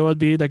think like there would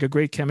be like a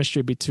great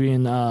chemistry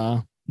between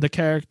the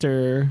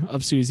character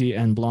of Susie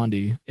and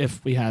Blondie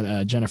if we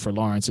had Jennifer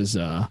Lawrence's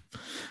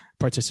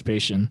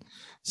participation.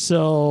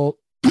 So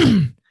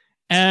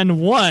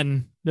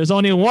and there's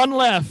only one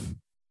left.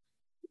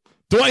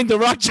 Dwayne "The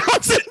Rock"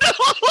 Johnson.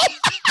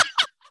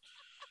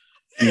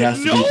 He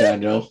has to be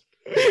Daniel.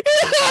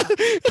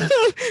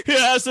 He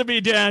has to be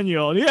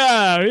Daniel.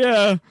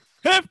 Yeah.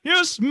 If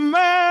you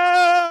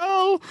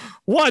smell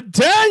what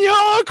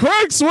Daniel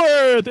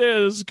Craiggsworth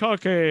is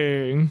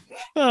cooking.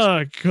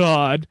 Oh,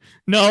 God.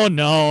 No,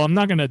 I'm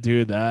not going to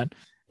do that.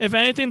 If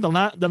anything, the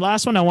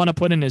last one I want to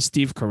put in is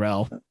Steve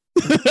Carell.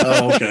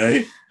 Oh,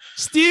 okay.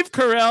 Steve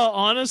Carell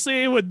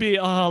honestly would be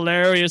a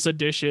hilarious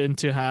addition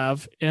to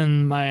have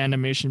in my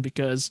animation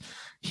because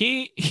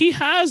he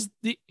has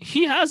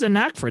a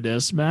knack for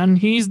this, man.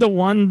 He's the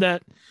one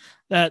that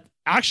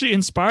actually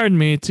inspired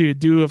me to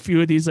do a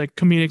few of these like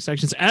comedic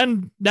sections,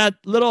 and that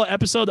little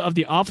episode of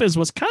The Office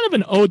was kind of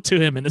an ode to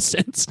him in a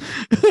sense,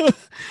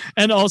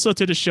 and also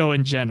to the show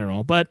in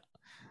general. But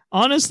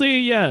honestly,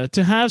 yeah,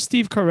 to have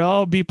Steve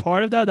Carell be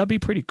part of that, that'd be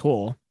pretty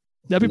cool.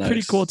 That'd be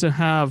pretty cool Nice. to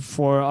have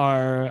for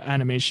our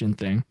animation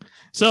thing.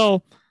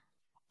 So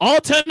all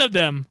 10 of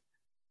them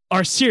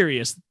are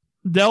serious.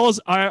 Those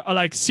are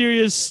like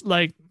serious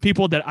like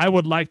people that I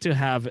would like to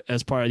have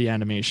as part of the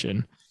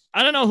animation.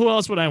 I don't know who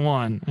else would I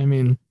want. I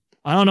mean,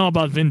 I don't know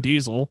about Vin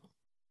Diesel.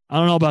 I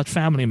don't know about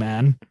Family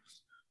Man.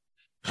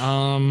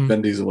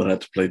 Vin Diesel would have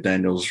to play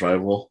Daniel's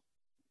rival.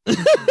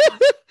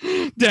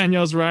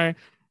 Daniel's right.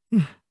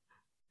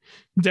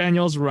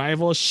 Daniel's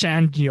rival,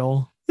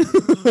 Shaniel.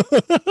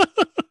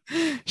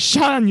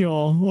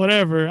 Shaniel,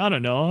 whatever. I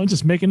don't know. I'm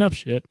just making up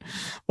shit.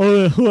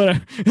 Oh,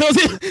 whatever.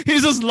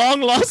 He's this long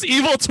lost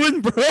evil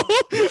twin bro.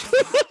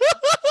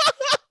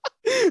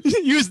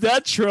 Use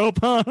that trope,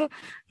 huh?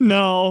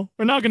 No,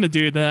 we're not gonna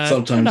do that.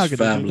 Sometimes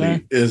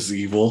family is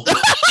evil.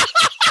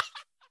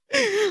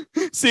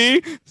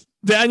 See,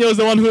 Daniel's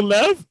the one who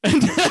left,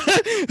 and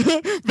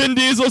Vin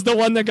Diesel's the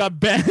one that got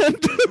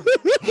banned.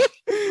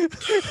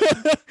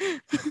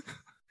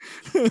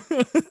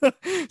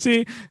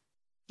 See,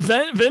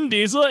 Vin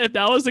Diesel, if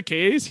that was the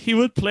case, he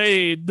would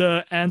play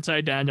the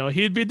anti-Daniel.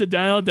 He'd be the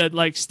Daniel that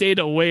like stayed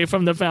away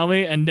from the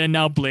family and then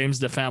now blames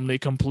the family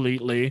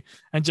completely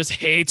and just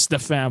hates the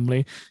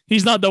family.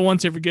 He's not the one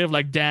to forgive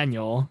like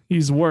Daniel.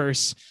 He's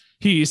worse.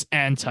 He's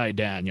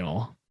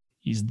anti-Daniel.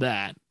 He's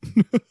that.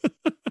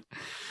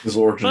 His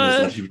origin is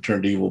that he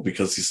turned evil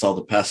because he saw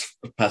the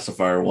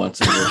pacifier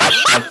once and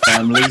had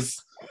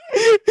families.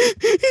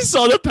 He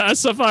saw the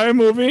pacifier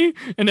movie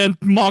and then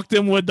mocked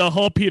him with the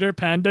whole Peter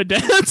Panda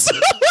dance.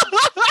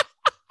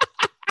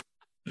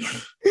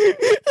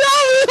 That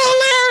was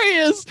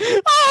hilarious.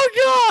 Oh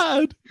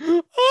god.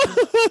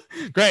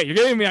 Great, you're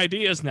giving me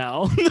ideas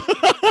now.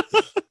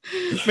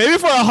 Maybe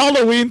for a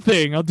Halloween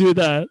thing, I'll do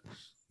that.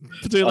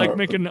 To like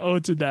make an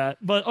ode to that.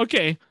 But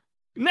okay.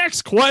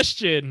 Next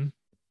question.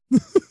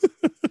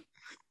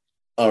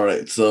 All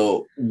right.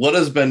 So what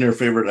has been your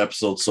favorite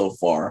episode so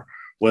far?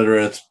 Whether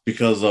it's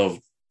because of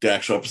the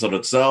actual episode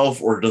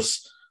itself or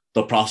just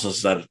the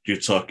process that you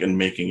took in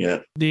making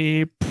it?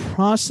 The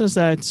process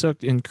that I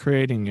took in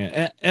creating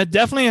it, it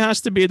definitely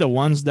has to be the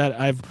ones that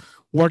I've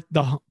worked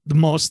the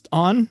most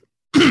on.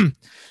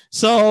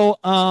 So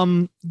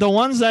the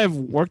ones I've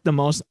worked the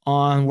most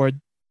on were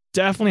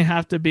definitely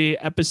have to be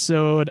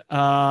episode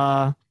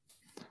what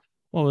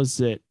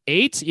was it?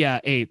 8? Yeah,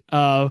 8.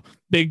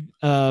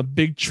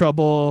 Big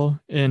Trouble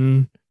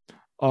in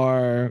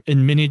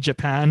Mini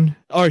Japan,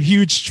 or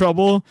Huge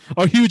Trouble,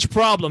 or Huge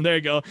Problem. There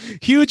you go.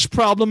 Huge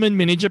Problem in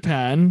Mini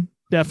Japan.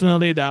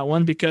 Definitely that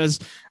one, because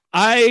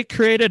I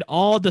created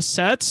all the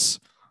sets,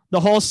 the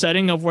whole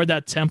setting of where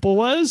that temple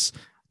was.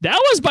 That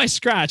was by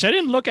scratch. I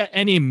didn't look at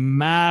any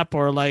map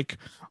or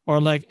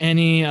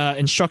any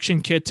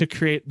instruction kit to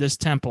create this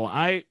temple.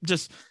 I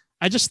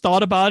just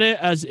thought about it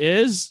as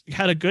is,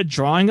 had a good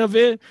drawing of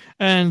it,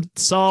 and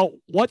saw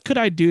what could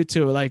I do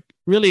to like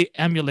really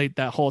emulate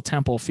that whole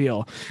temple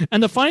feel.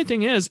 And the funny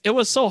thing is, it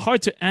was so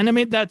hard to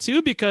animate that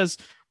too, because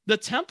the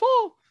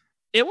temple,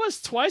 it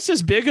was twice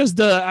as big as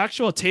the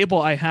actual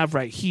table I have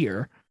right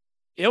here.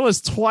 It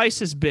was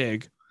twice as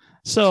big.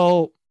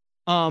 So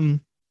that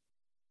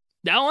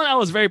one I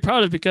was very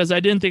proud of, because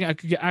I didn't think I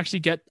could actually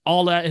get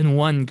all that in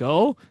one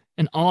go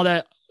and all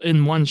that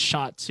in one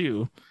shot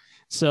too.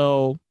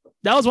 So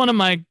that was one of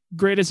my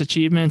greatest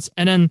achievements.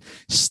 And then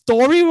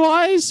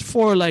story-wise,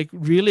 for like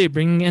really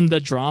bringing in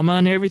the drama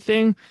and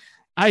everything,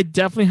 I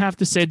definitely have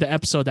to say the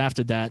episode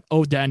after that,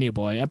 Oh Danny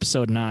Boy,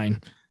 episode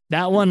 9.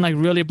 That one like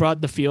really brought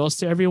the feels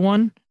to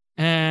everyone,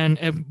 and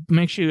it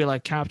makes you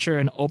like capture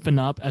and open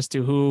up as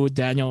to who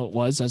Daniel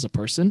was as a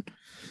person.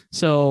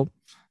 So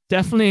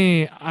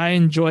definitely I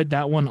enjoyed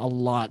that one a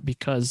lot,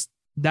 because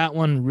that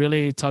one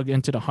really tugged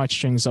into the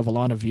heartstrings of a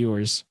lot of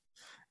viewers.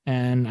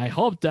 And I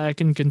hope that I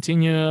can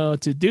continue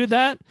to do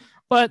that,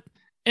 but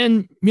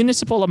in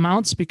municipal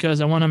amounts, because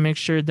I want to make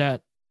sure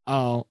that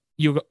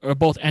you are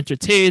both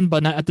entertained,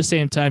 but not at the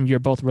same time you're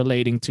both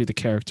relating to the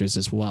characters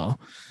as well.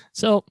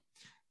 So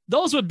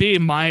those would be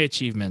my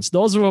achievements.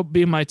 Those will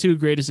be my 2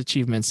 greatest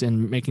achievements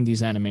in making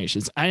these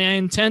animations. I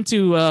intend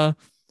to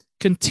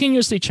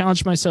continuously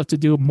challenge myself to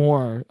do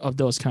more of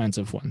those kinds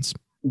of ones.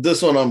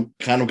 This one I'm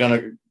kind of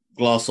gonna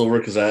gloss over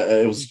because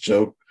it was a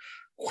joke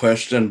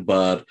question,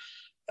 but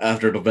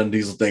after the Vin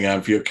Diesel thing,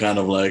 I feel kind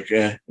of like,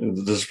 this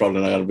is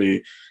probably not going to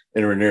be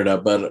anywhere near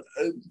that. But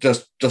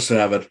just to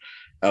have it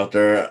out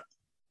there,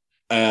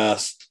 I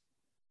asked,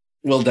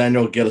 will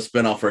Daniel get a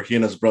spinoff where he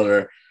and his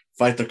brother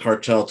fight the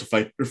cartel to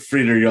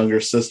free their younger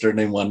sister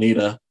named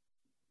Juanita?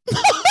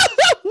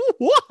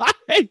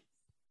 Why?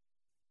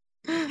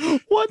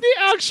 What the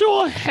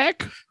actual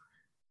heck?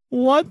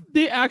 What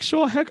the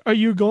actual heck are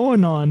you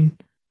going on?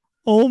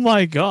 Oh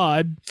my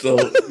God. So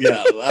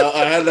yeah,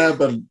 I had that,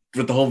 but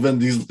with the whole Vin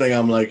Diesel thing,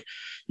 I'm like,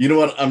 you know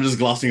what? I'm just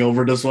glossing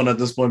over this one at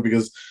this point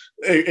because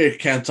it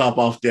can't top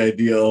off the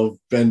idea of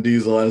Vin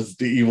Diesel as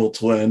the evil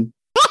twin.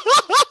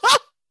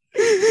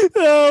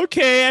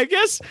 Okay, I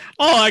guess.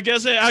 Oh, I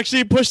guess I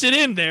actually pushed it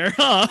in there,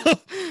 huh? All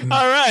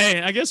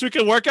right, I guess we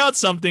could work out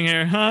something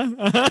here, huh?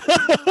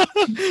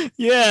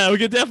 Yeah, we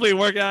could definitely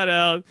work that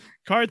out.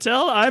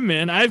 Cartel, I'm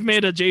in. I've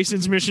made a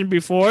Jason's mission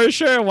before.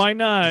 Sure, why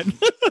not?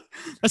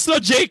 Let's throw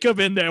Jacob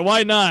in there.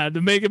 Why not?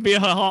 To make it be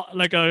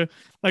like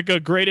a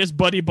greatest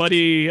buddy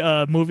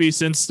movie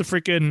since the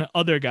freaking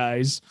other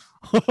guys.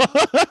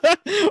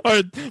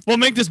 Or we'll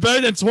make this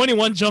better than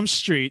 21 Jump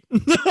Street.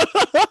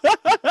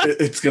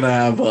 It's gonna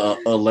have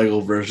a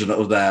Lego version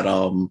of that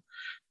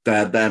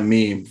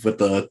meme with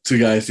the two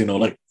guys,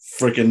 like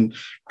freaking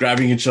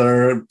grabbing each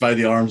other by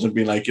the arms and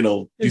being like,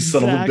 you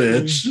son of a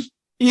bitch.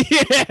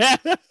 Yeah.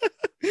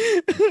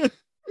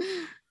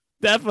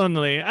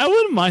 Definitely. I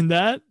wouldn't mind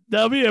that.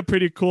 That'll be a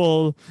pretty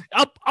cool.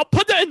 I'll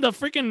put that in the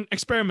freaking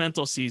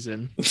experimental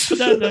season. Put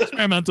that in the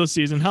experimental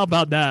season. How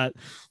about that?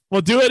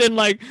 We'll do it in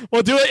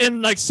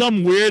like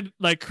some weird,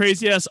 like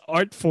crazy ass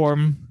art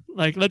form.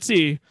 Like, let's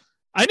see.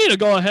 I need to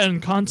go ahead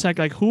and contact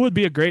like who would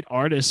be a great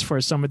artist for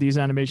some of these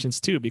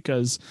animations too,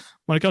 because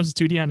when it comes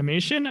to 2D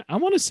animation, I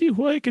want to see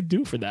who I could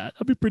do for that.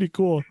 That'd be pretty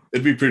cool.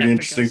 It'd be pretty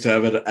interesting to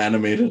have it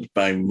animated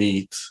by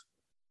meat.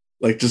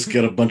 Like just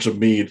get a bunch of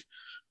meat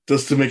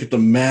just to make it the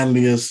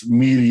manliest,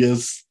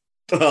 meatiest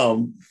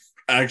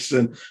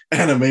action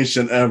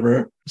animation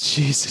ever.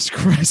 Jesus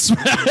Christ,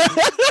 man.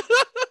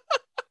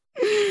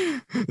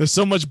 There's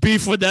so much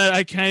beef with that,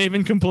 I can't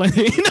even complain.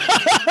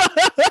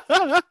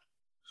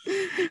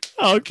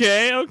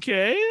 Okay. All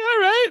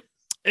right.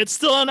 It's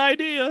still an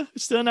idea.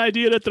 It's still an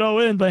idea to throw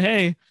in, but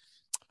hey,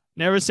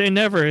 never say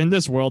never in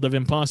this world of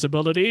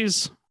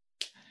impossibilities.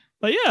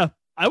 But yeah,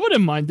 I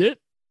wouldn't mind it.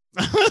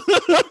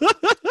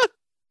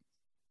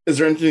 Is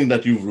there anything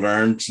that you've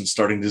learned since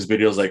starting these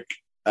videos, like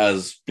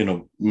as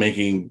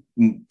making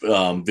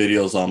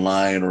videos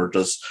online, or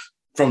just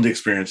from the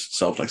experience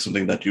itself, like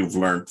something that you've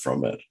learned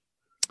from it?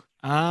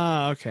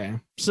 Okay.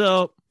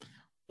 So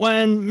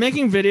when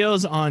making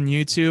videos on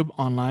YouTube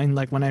online,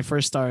 like when I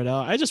first started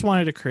out, I just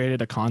wanted to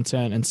create a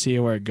content and see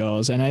where it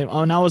goes. And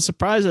I was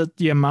surprised at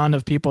the amount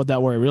of people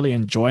that were really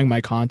enjoying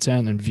my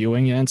content and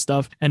viewing it and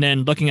stuff. And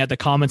then looking at the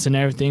comments and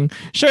everything.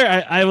 Sure,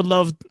 I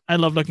love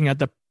looking at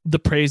the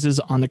praises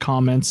on the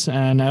comments,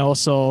 and I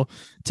also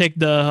take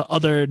the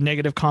other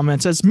negative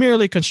comments as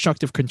merely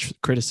constructive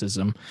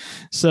criticism.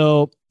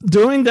 So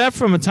doing that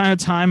from a time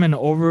to time and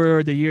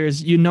over the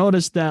years, you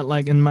notice that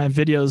like in my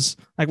videos,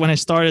 like when I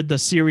started the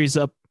series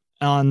up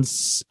on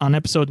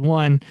episode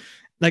 1,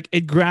 like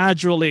it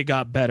gradually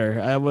got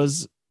better. I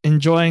was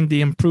enjoying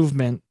the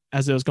improvement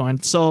as it was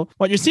going. So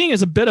what you're seeing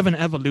is a bit of an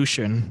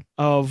evolution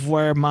of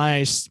where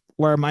my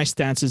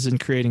stance is in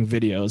creating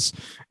videos.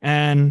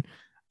 And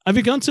I've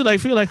begun to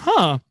feel like,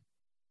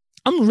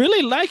 I'm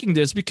really liking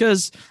this,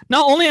 because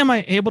not only am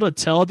I able to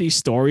tell these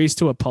stories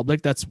to a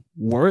public that's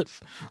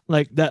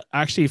that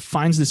actually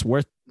finds this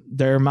worth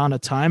their amount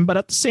of time, but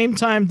at the same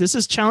time, this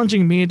is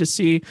challenging me to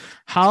see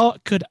how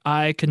could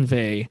I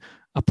convey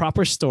a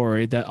proper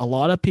story that a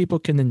lot of people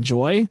can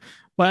enjoy,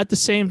 but at the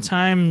same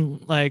time,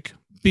 like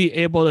be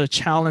able to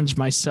challenge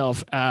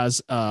myself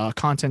as a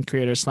content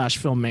creator /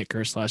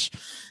 filmmaker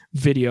 /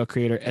 video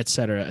creator,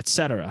 etc.,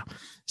 etc.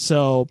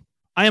 So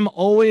I am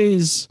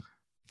always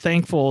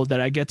thankful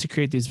that I get to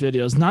create these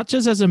videos, not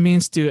just as a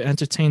means to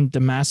entertain the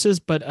masses,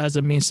 but as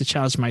a means to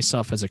challenge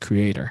myself as a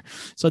creator.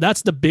 So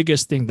that's the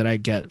biggest thing that I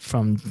get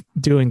from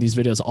doing these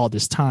videos all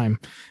this time.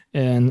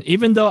 And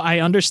even though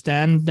I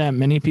understand that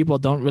many people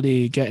don't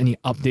really get any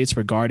updates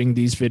regarding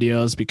these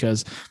videos,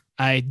 because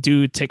I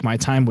do take my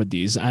time with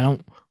these, I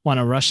don't want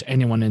to rush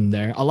anyone in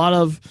there. A lot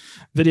of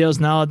videos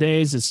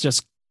nowadays, it's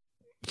just,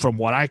 from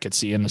what I could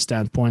see in the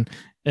standpoint,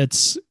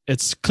 it's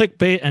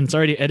clickbait and it's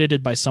already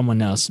edited by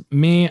someone else.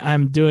 Me,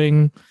 I'm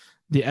doing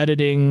the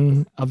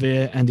editing of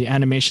it and the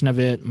animation of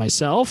it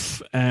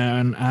myself,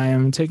 and I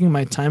am taking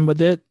my time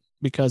with it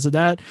because of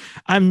that.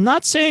 I'm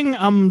not saying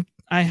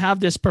I have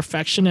this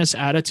perfectionist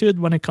attitude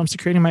when it comes to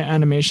creating my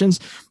animations,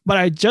 but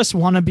I just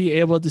want to be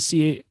able to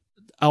see,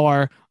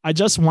 or I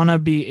just want to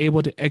be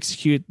able to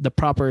execute the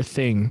proper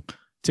thing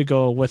to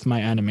go with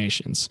my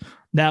animations.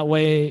 That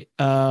way,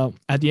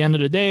 at the end of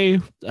the day,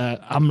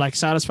 I'm like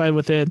satisfied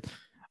with it.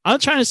 I'm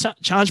not trying to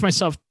challenge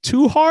myself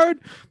too hard,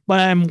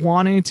 but I'm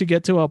wanting to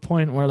get to a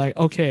point where like,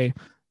 okay,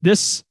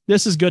 this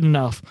is good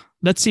enough.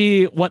 Let's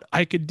see what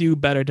I could do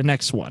better the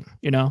next one,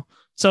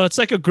 So it's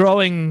like a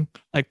growing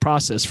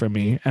process for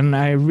me. And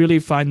I really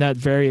find that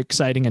very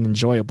exciting and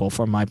enjoyable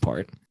for my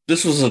part.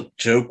 This was a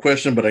joke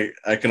question, but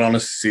I can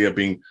honestly see it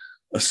being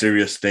a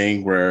serious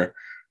thing where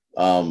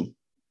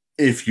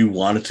if you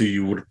wanted to,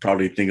 you would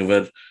probably think of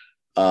it.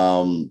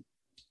 And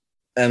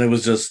it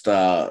was just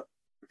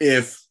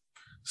if,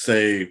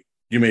 say,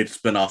 you made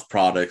spin-off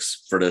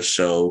products for this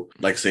show,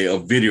 like say a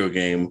video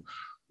game,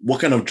 what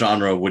kind of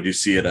genre would you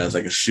see it as?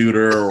 Like a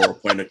shooter or a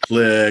point and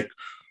click,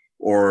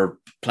 or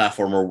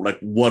platform, or like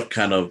what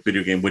kind of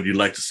video game would you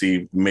like to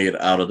see made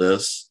out of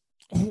this?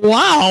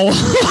 Wow.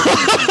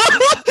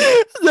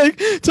 Like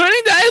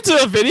turning that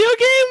into a video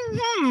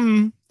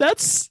game?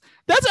 That's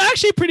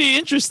actually pretty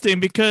interesting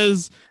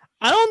because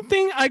I don't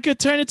think I could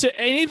turn it to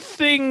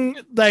anything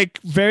like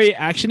very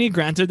actiony.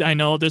 Granted, I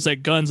know there's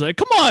like guns. Like,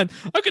 come on,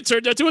 I could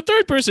turn that to a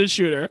third-person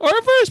shooter or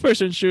a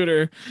first-person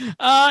shooter.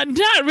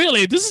 Not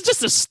really. This is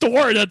just a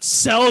store that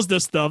sells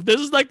this stuff. This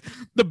is like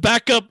the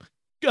backup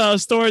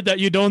store that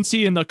you don't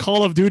see in the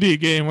Call of Duty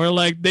game, where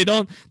like they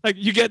don't like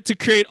you get to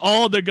create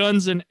all the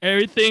guns and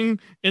everything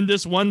in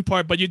this one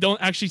part, but you don't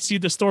actually see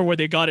the store where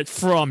they got it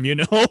from. You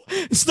know,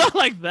 it's not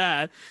like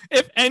that.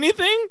 If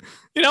anything,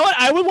 you know what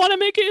I would want to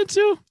make it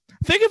into.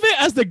 Think of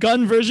it as the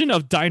gun version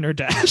of Diner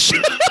Dash.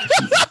 Just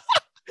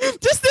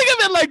think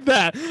of it like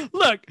that.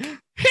 Look,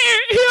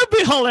 here would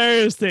be a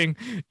hilarious thing.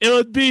 It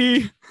would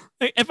be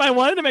like, if I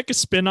wanted to make a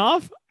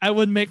spin-off, I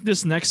would make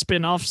this next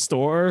spin-off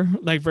store,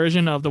 like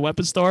version of the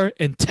weapon store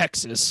in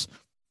Texas.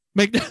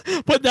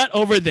 Put that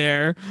over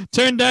there.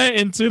 Turn that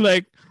into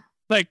like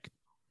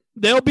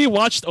they'll be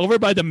watched over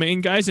by the main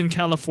guys in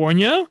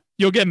California.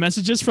 You'll get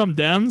messages from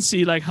them,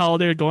 see like how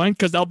they're going,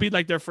 because that'll be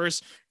like their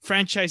first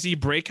franchisee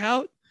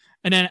breakout.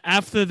 And then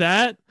after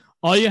that,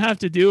 all you have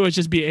to do is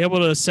just be able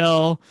to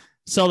sell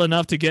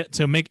enough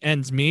to make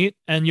ends meet,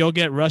 and you'll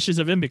get rushes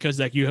of in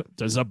because like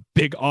there's a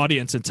big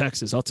audience in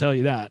Texas. I'll tell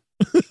you that.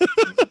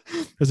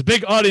 There's a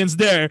big audience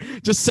there.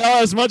 Just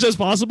sell as much as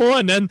possible,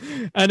 and then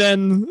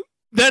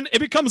it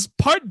becomes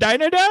part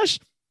Diner Dash,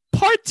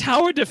 part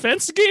tower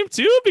defense game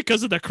too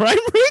because of the crime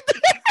rate.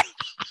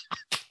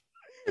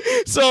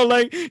 So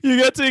like you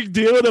get to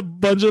deal with a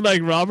bunch of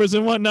like robbers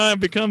and whatnot.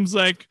 It becomes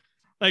like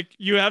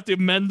you have to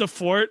mend the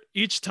fort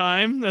each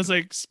time as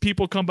like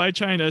people come by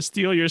trying to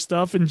steal your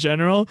stuff in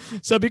general.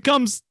 So it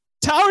becomes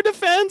tower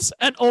defense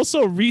and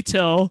also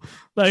retail,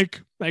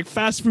 like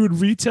fast food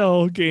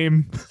retail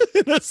game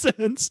in a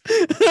sense.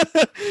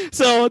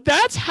 So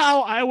that's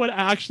how I would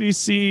actually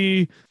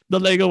see the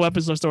Lego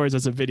Weapons of Stories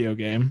as a video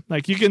game.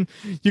 Like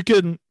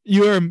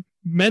you're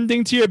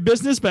mending to your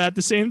business, but at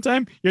the same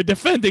time you're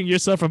defending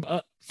yourself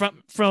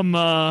from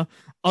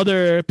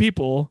other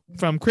people,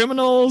 from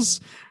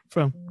criminals,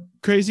 from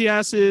crazy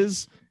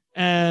asses,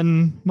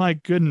 and my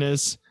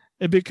goodness,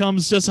 it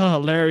becomes just a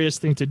hilarious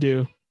thing to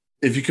do.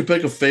 If you could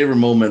pick a favorite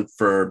moment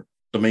for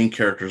the main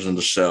characters in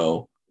the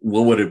show,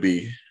 what would it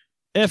be?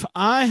 If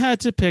I had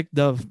to pick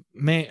the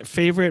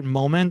favorite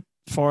moment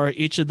for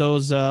each of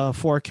those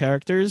 4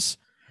 characters,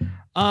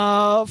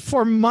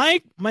 for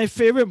Mike, my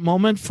favorite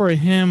moment for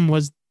him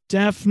was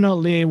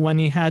definitely when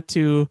he had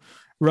to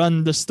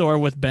run the store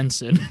with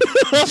Benson.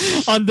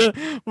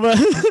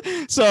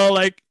 So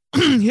like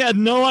he had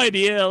no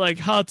idea like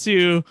how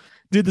to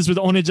do this with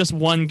only just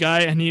one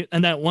guy,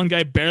 and that one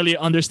guy barely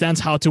understands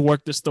how to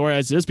work the store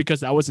as is because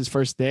that was his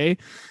first day.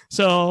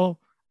 So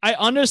I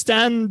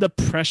understand the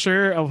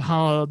pressure of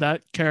how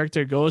that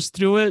character goes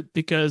through it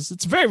because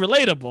it's very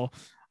relatable.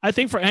 I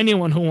think for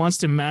anyone who wants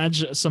to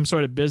manage some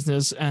sort of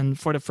business and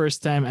for the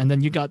first time, and then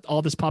you got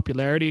all this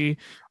popularity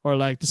or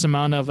like this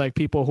amount of like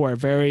people who are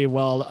very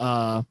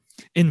well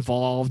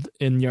involved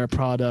in your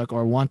product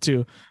or want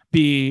to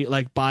be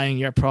like buying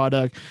your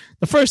product,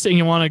 the first thing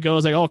you want to go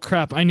is like, oh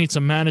crap, I need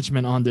some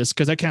management on this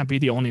because I can't be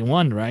the only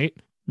one, right?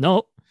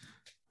 No.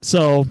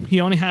 So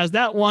he only has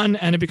that one,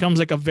 and it becomes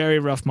like a very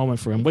rough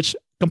moment for him, which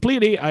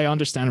completely I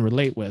understand and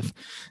relate with.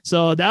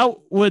 So that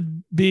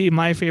would be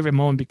my favorite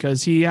moment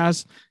because he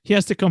has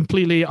to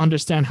completely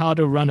understand how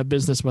to run a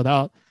business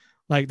without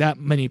like that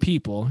many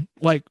people.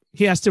 Like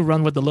he has to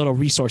run with the little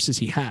resources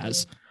he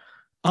has.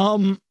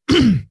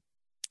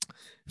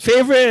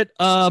 Favorite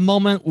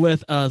moment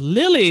with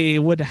Lily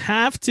would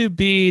have to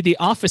be the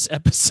Office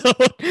episode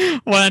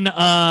when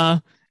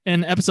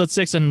in episode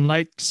 6 in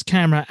Lights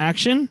Camera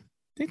Action.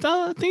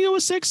 I think it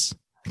was 6.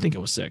 I think it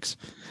was 6.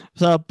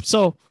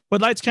 So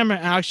with Lights Camera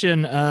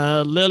Action,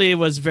 Lily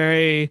was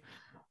very,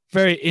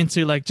 very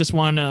into like just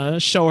want to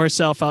show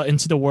herself out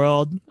into the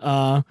world.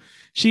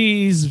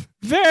 She's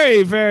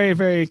very, very,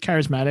 very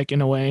charismatic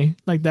in a way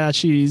like that.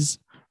 She's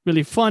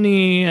really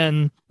funny,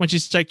 and when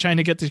she's like trying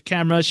to get the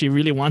camera, she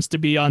really wants to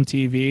be on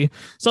TV.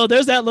 So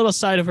there's that little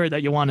side of her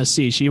that you want to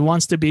see. She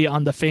wants to be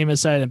on the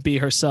famous side and be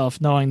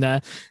herself, knowing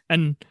that.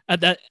 And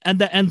at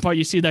the end part,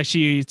 you see that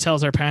she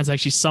tells her parents like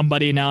she's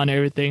somebody now and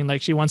everything.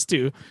 Like she wants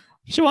to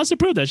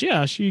prove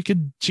that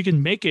she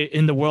can make it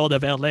in the world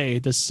of LA,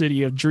 the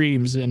city of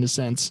dreams in a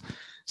sense.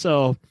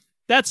 So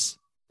that's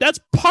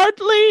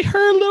partly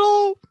her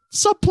little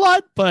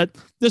subplot, but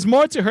there's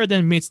more to her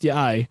than meets the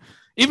eye.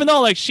 Even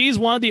though like she's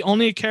one of the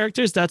only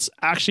characters that's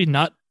actually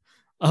not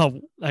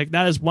like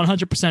that is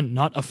 100%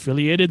 not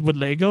affiliated with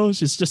Lego.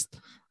 She's just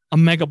a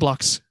Mega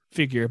Bloks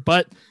figure,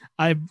 but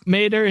I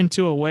made her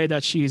into a way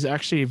that she's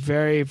actually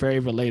very, very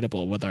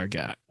relatable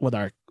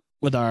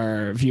with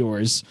our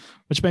viewers,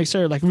 which makes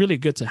her like really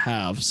good to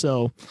have.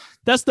 So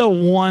that's the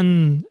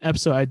one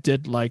episode I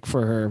did like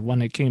for her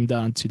when it came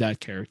down to that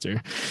character.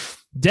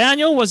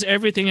 Daniel was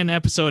everything in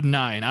episode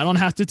 9. I don't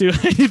have to do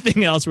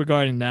anything else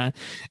regarding that.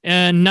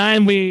 And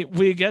 9,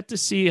 we get to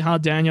see how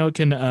Daniel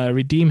can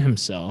redeem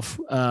himself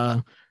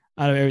out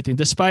of everything,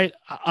 despite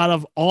out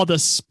of all the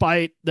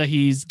spite that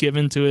he's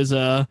given to his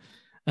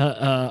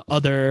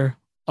other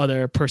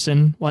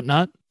person,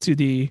 whatnot, to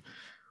the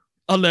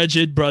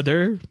alleged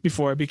brother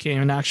before it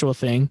became an actual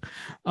thing.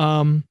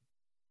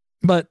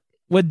 But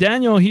with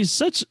Daniel, he's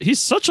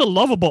such a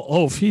lovable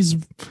oaf. He's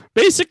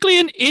basically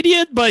an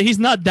idiot, but he's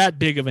not that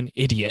big of an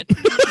idiot.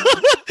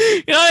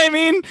 You know what I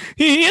mean?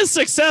 He is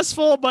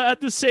successful, but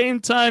at the same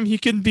time, he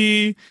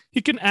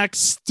can act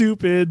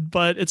stupid,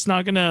 but it's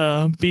not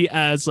gonna be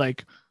as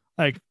like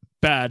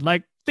bad.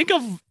 Like, think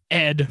of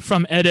Ed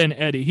from Ed and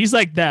Eddie. He's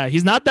like that.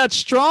 He's not that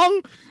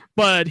strong,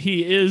 but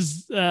he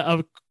is.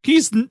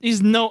 He's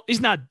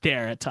not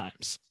there at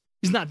times.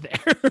 He's not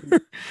there.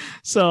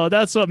 So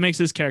that's what makes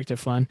his character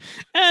fun.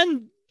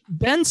 And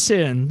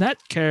Benson,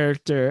 that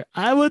character,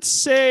 I would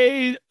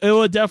say it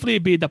would definitely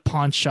be the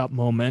pawn shop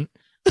moment.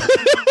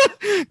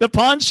 The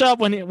pawn shop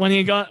when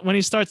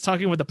he starts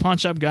talking with the pawn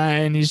shop guy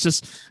and he's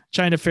just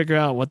trying to figure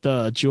out what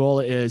the jewel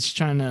is,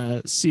 trying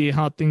to see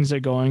how things are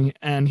going,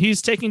 and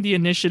he's taking the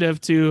initiative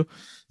to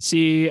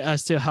see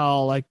as to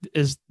how, like,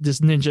 is this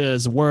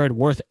ninja's word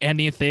worth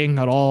anything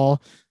at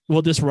all?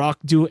 Will this rock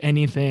do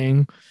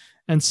anything?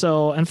 And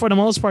for the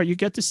most part, you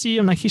get to see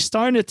him, like, he's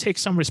starting to take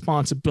some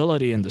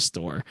responsibility in the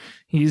store.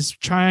 He's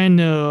trying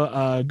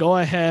to go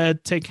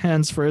ahead, take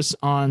hands first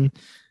on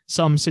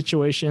some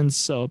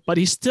situations. But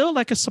he's still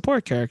like a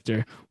support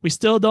character. We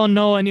still don't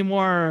know any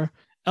more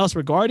else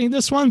regarding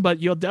this one,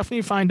 but you'll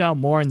definitely find out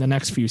more in the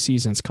next few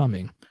seasons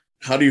coming.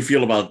 How do you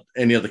feel about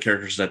any of the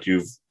characters that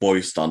you've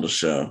voiced on the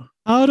show?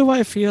 How do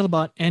I feel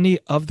about any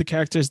of the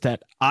characters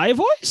that I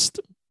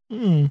voiced?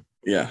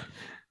 Yeah.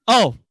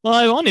 Oh, well,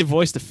 I've only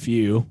voiced a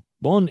few.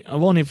 I've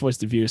only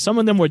voiced a few. Some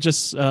of them were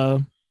just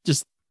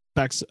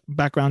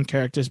background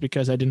characters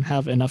because I didn't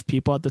have enough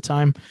people at the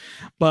time.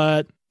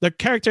 But the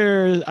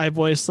character I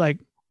voiced, like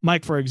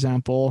Mike, for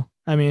example,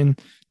 I mean,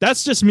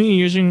 that's just me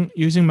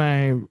using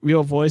my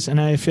real voice, and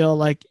I feel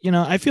like,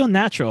 I feel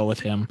natural with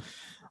him.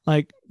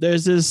 Like,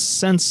 there's this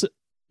sense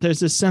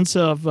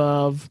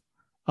of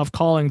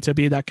calling to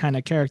be that kind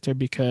of character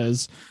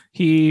because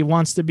he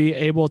wants to be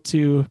able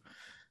to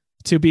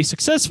be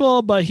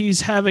successful, but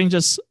he's having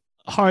just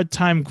hard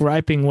time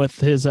griping with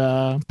his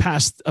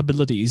past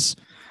abilities.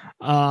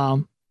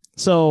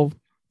 So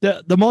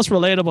the most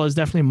relatable is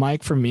definitely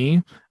Mike for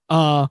me.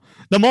 The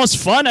most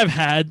fun I've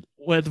had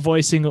with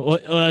voicing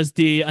was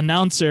the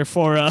announcer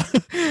for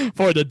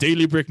the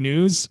Daily Brick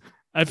News.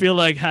 I feel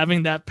like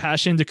having that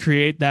passion to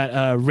create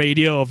that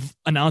radio of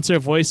announcer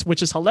voice,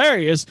 which is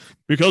hilarious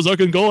because I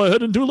can go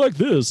ahead and do like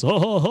this. Ha,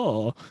 ha,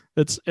 ha.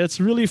 It's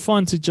really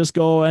fun to just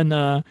go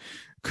and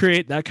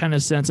create that kind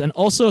of sense, and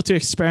also to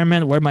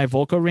experiment where my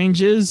vocal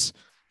range is.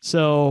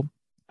 So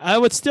I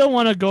would still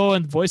want to go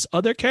and voice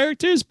other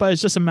characters, but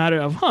it's just a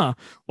matter of,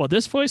 will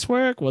this voice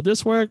work? Will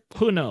this work?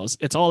 Who knows?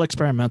 It's all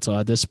experimental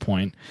at this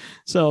point.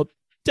 So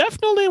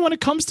definitely when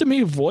it comes to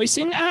me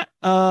voicing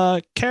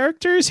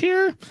characters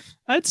here,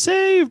 I'd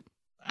say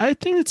I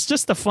think it's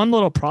just a fun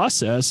little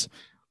process.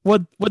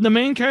 With the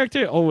main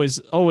character, always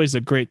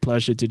a great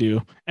pleasure to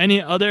do. Any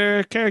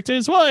other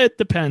characters? Well, it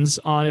depends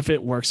on if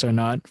it works or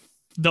not.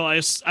 Though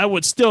I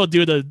would still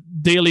do the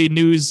daily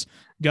news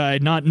guy,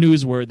 not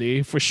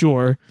newsworthy for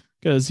sure,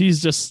 because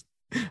he's just,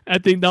 I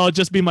think that'll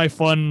just be my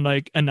fun,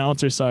 like,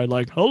 announcer side,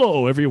 like,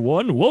 hello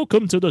everyone,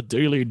 welcome to the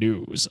daily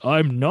news.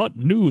 I'm not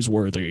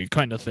newsworthy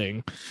kind of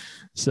thing.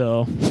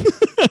 So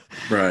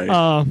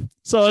right.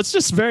 So it's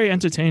just very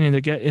entertaining to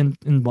get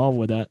involved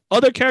with that.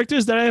 Other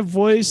characters that I have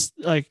voiced,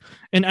 like,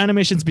 in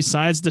animations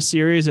besides the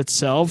series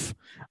itself,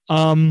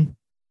 it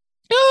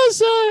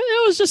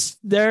was just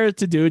there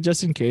to do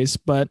just in case,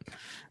 but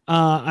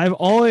I've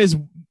always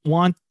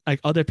want, like,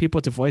 other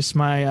people to voice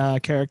my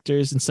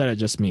characters instead of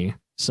just me.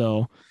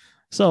 So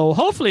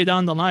hopefully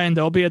down the line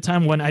there'll be a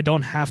time when I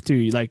don't have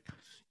to, like,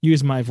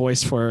 use my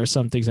voice for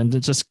some things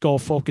and just go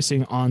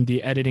focusing on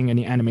the editing and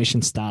the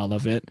animation style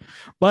of it.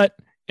 But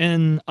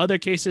in other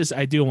cases,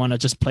 I do want to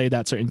just play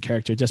that certain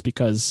character just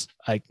because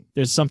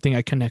there's something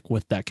I connect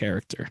with that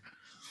character.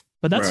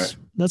 But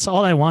that's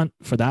all I want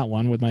for that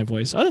one with my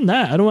voice. Other than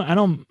that,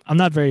 I'm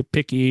not very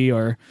picky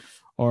or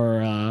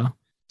how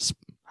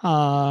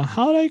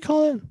do I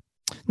call it?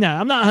 No,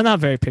 I'm not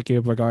very picky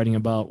regarding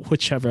about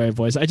whichever I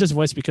voice. I just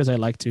voice because I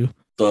like to.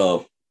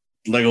 The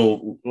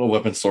Lego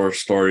Weapon Store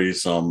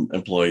Stories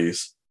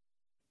employees,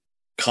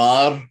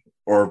 COD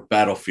or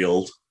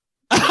Battlefield?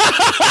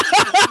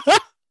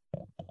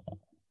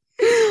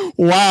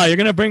 Wow, you're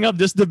gonna bring up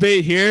this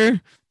debate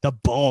here? The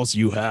balls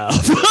you have.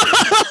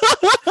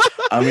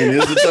 I mean,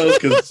 is it though?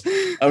 Because,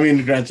 I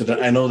mean, granted,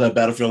 I know that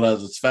Battlefield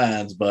has its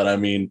fans, but I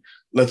mean,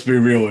 let's be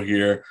real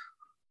here.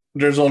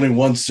 There's only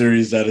one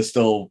series that is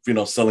still,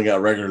 selling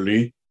out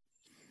regularly.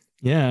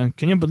 Yeah,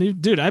 can you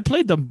believe, dude? I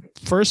played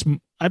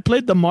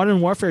the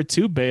Modern Warfare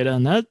 2 beta,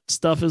 and that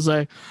stuff is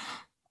like,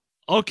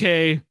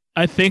 okay,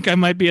 I think I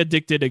might be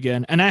addicted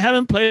again. And I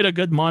haven't played a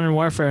good Modern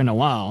Warfare in a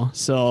while,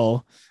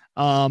 so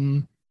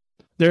Um,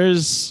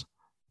 there's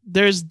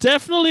there's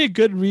definitely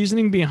good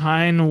reasoning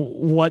behind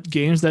what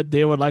games that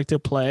they would like to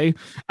play.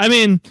 I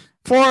mean,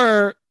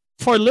 for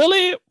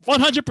Lily,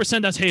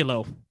 100% that's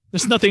Halo.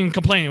 There's nothing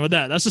complaining with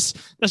that. That's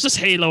just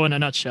Halo in a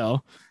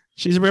nutshell.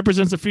 She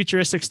represents the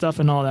futuristic stuff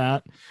and all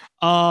that.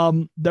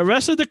 The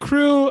rest of the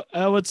crew,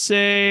 I would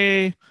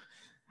say,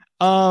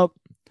 uh,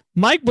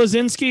 Mike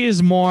Blazinski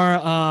is more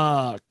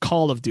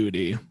Call of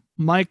Duty.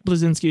 Mike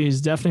Blazinski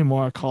is definitely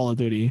more Call of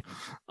Duty.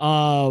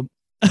 Uh,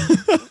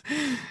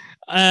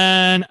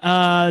 and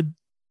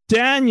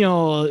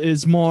Daniel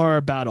is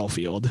more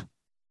Battlefield.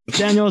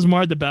 Daniel is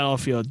more the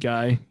Battlefield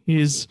guy.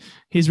 He's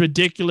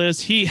ridiculous.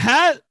 He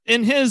had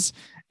in his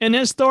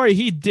story,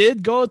 he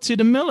did go to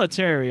the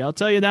military. I'll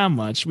tell you that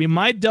much. We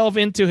might delve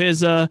into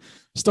his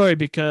story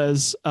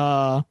because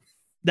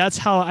that's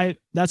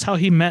how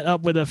he met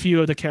up with a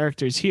few of the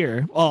characters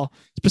here. Well,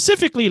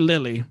 specifically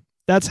Lily.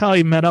 That's how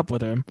he met up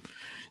with her.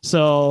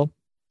 So,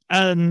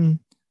 and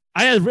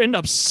I had written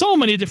up so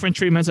many different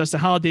treatments as to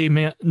how they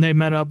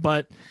met up,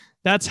 but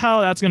that's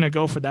how that's gonna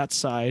go for that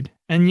side.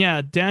 And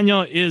yeah,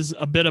 Daniel is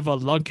a bit of a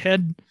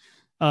lughead,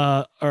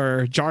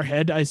 or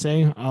jarhead. I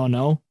say, I don't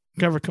know,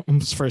 whatever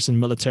comes first in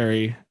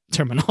military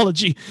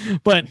terminology,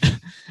 but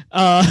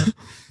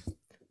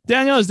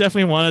Daniel is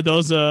definitely one of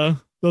those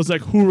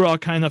like hoorah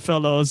kind of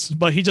fellows.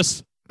 But he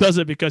just does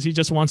it because he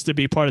just wants to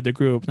be part of the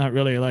group, not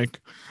really like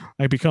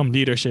become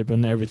leadership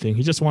and everything.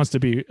 He just wants to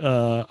be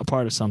a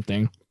part of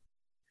something.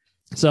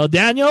 So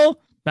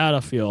Daniel,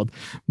 Battlefield.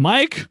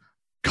 Mike,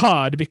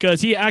 COD,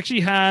 because he actually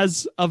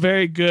has a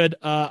very good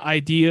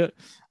idea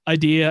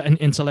and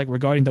intellect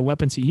regarding the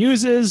weapons he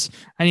uses,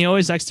 and he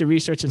always likes to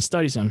research and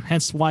studies them.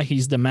 Hence why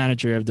he's the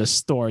manager of the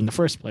store in the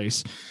first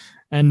place.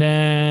 And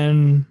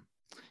then,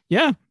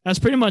 yeah, that's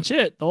pretty much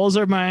it. Those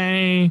are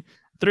my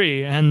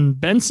three. And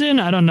Benson,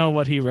 I don't know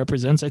what he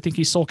represents. I think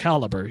he's Soul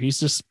Calibur. He's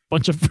just a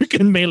bunch of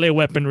freaking melee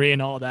weaponry and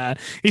all that.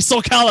 He's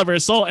Soul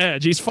Calibur, Soul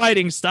Edge. He's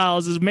fighting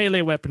styles, his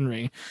melee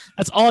weaponry.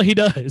 That's all he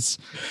does.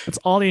 That's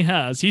all he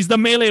has. He's the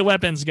melee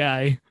weapons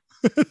guy.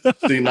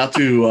 See, not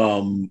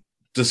to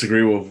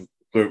disagree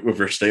with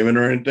your statement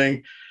or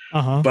anything,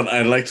 but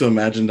I'd like to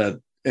imagine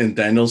that in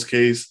Daniel's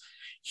case,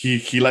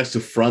 he likes to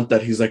front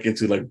that he's like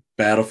into like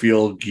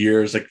Battlefield,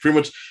 Gears, like pretty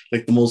much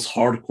like the most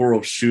hardcore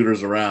of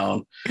shooters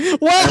around.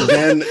 What?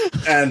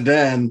 And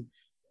then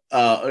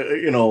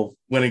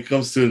when it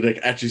comes to like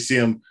actually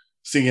seeing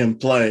him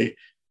play,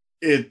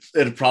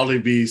 it'd probably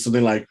be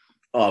something like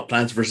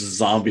Plants vs.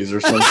 Zombies or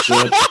some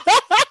shit.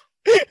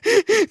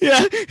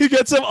 Yeah, he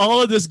gets him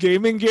all of this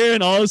gaming gear,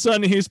 and all of a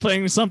sudden he's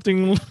playing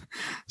something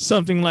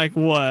like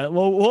what?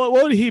 Well, what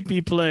would he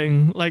be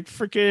playing? Like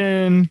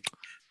freaking,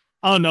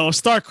 I don't know,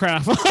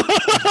 StarCraft,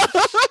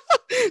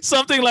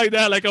 something like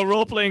that, like a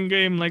role-playing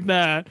game like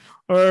that.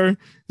 Or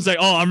it's like,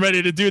 oh, I'm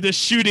ready to do this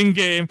shooting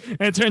game,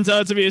 and it turns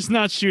out to be it's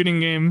not shooting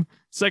game.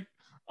 It's like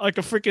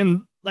a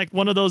freaking like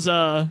one of those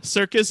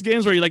circus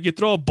games where you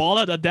throw a ball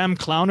at a damn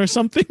clown or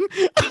something.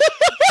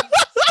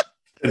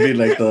 It'd be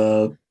like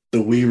the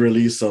Wii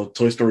release of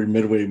Toy Story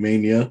Midway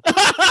Mania.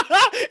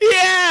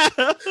 Yeah.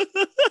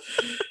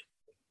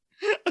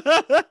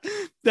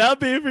 That'd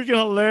be freaking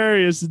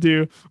hilarious to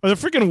do. Or the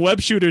freaking web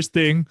shooters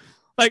thing.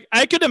 Like,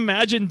 I could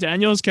imagine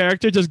Daniel's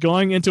character just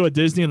going into a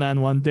Disneyland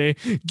one day,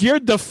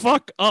 geared the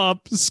fuck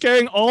up,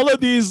 scaring all of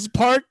these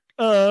park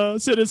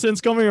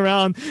citizens coming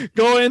around,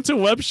 go into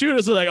web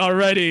shooters, like,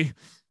 alrighty,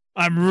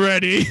 I'm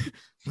ready.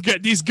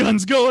 Get these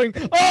guns going.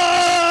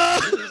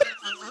 Ah!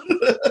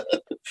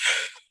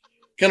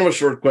 Kind of a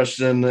short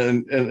question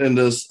in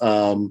this.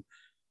 Do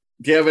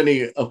you have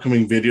any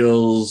upcoming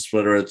videos,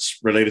 whether it's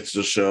related to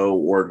the show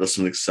or just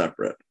something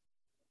separate?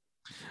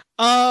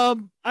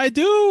 I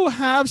do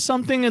have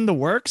something in the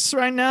works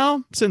right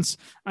now, since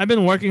I've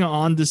been working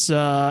on this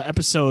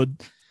episode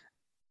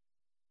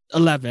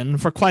 11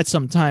 for quite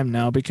some time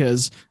now,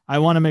 because I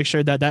want to make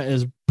sure that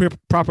is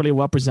properly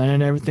well presented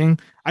and everything.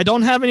 I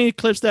don't have any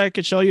clips that I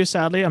could show you,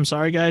 sadly. I'm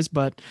sorry, guys,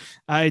 but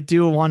I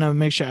do want to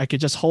make sure I could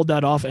just hold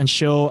that off and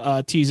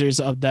show teasers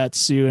of that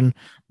soon,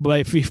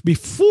 but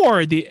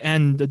before the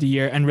end of the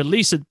year, and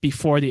release it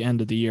before the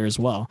end of the year as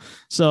well.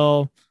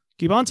 So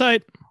keep on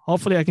tight.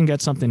 Hopefully I can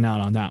get something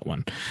out on that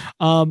one.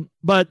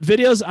 But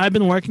videos I've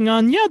been working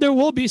on, yeah, there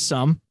will be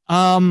some.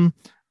 I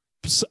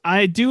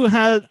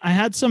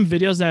had some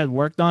videos that I had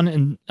worked on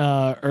in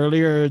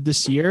earlier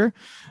this year.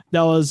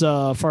 That was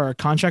for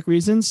contract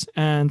reasons,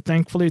 and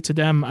thankfully to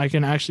them, I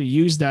can actually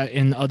use that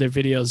in other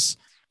videos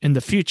in the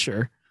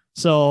future.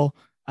 So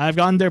I've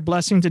gotten their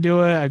blessing to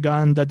do it. I've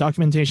gotten the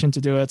documentation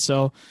to do it.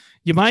 So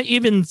you might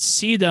even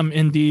see them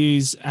in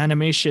these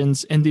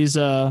animations, in these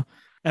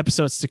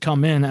episodes to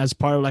come in as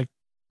part of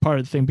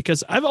the thing,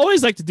 because I've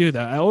always liked to do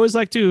that. I always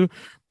like to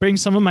bring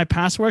some of my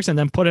past works and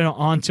then put it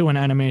onto an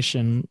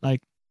animation.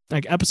 Like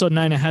episode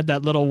 9, I had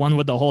that little one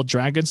with the whole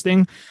dragons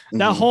thing. Mm-hmm.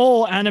 That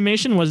whole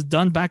animation was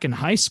done back in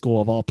high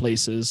school of all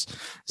places.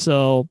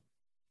 So,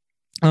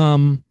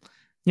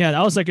 yeah,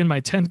 that was like in my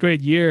 10th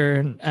grade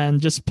year,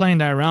 and just playing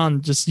that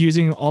around, just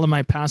using all of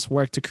my past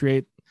work to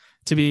create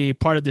to be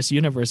part of this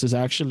universe is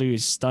actually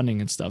stunning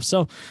and stuff.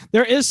 So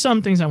there is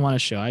some things I want to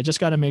show. I just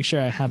got to make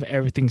sure I have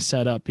everything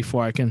set up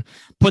before I can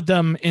put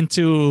them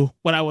into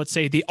what I would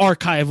say the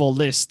archival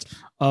list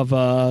of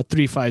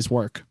 3-5's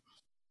work.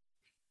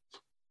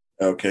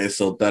 Okay,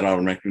 so that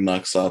automatically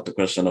knocks out the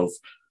question of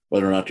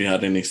whether or not you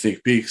had any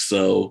sneak peeks.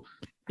 So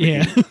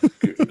yeah,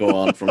 go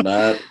on from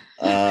that.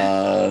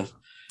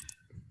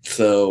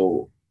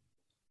 So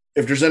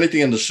if there's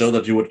anything in the show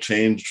that you would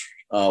change,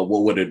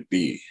 what would it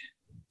be?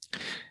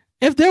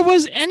 If there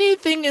was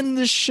anything in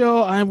the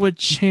show I would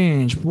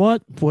change,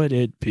 what would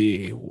it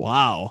be?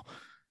 Wow.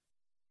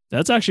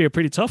 That's actually a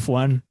pretty tough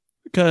one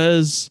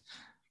because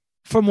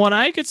from what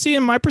I could see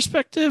in my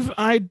perspective,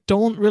 I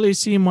don't really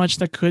see much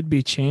that could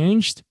be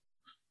changed.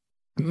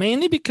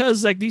 Mainly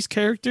because like these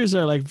characters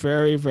are like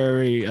very,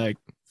 very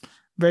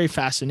very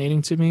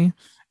fascinating to me.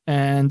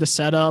 And the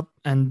setup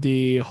and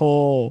the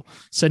whole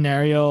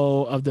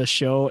scenario of the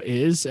show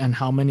is and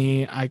how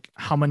many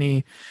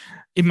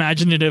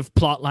imaginative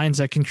plot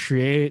lines I can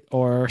create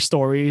or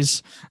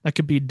stories that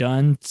could be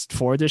done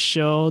for this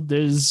show.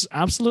 There's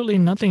absolutely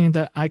nothing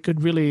that I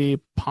could really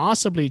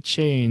possibly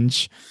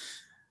change.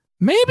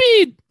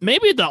 Maybe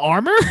the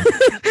armor,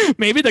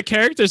 maybe the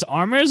character's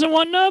armors and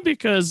whatnot,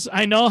 because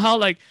I know how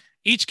like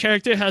each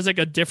character has like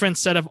a different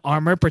set of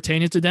armor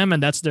pertaining to them,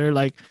 and that's their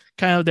like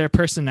kind of their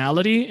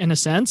personality in a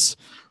sense.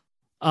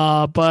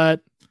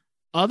 But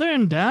other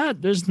than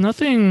that, there's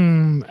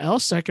nothing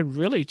else I could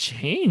really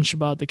change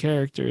about the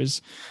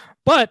characters.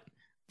 But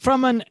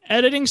from an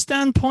editing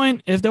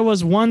standpoint, if there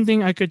was one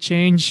thing I could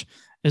change,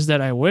 is that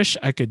I wish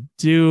I could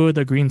do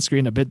the green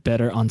screen a bit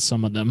better on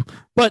some of them.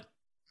 But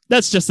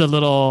that's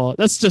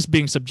just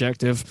being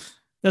subjective.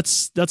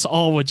 That's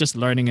all with just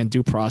learning and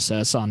due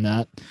process on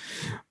that.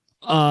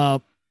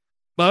 But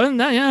other than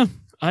that, yeah,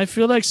 I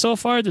feel like so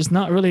far there's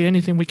not really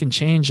anything we can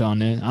change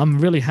on it. I'm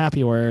really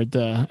happy where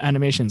the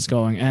animation's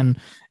going, and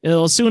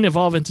it'll soon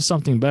evolve into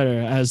something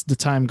better as the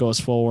time goes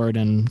forward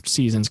and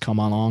seasons come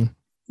along.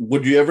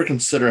 Would you ever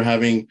consider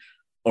having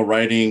a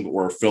writing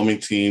or filming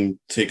team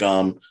take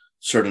on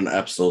certain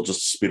episodes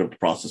just to speed up the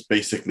process?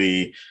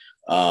 Basically,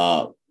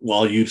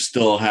 while you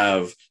still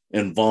have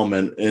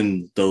involvement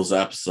in those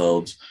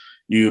episodes,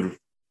 you'd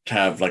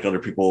have like other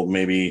people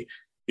maybe,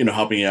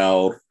 helping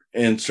out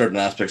in certain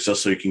aspects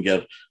just so you can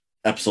get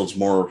episodes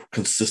more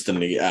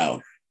consistently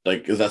out.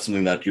 Like, is that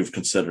something that you've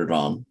considered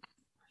on?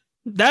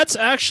 That's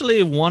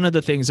actually one of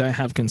the things I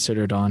have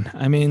considered on.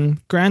 I mean,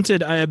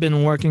 granted, I have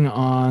been working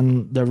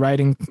on the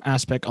writing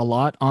aspect a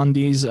lot on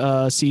these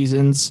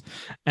seasons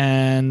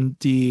and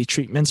the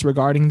treatments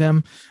regarding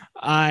them.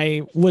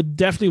 I would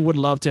definitely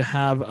love to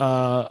have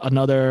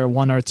another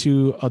one or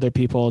two other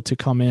people to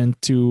come in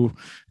to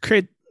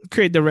create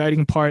the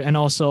writing part, and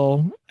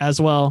also as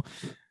well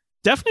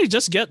definitely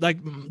just get like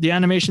the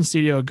animation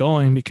studio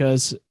going,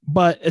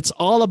 but it's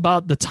all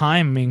about the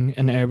timing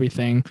and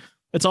everything.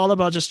 It's all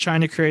about just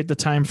trying to create the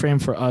time frame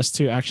for us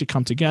to actually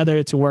come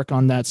together to work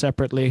on that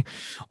separately,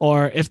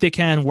 or if they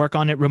can work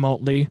on it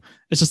remotely.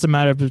 It's just a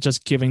matter of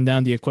just giving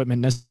them the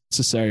equipment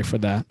necessary for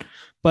that.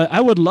 But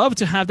I would love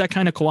to have that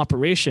kind of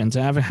cooperation,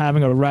 to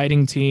having a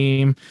writing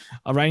team,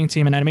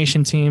 an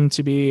animation team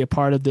to be a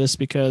part of this,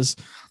 because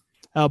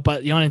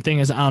but the only thing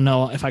is, I don't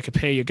know if I could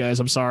pay you guys.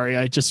 I'm sorry.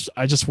 I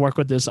just work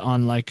with this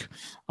on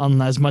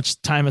as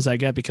much time as I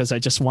get, because I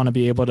just want to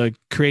be able to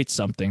create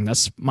something.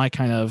 That's my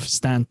kind of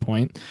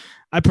standpoint.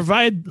 I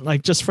provide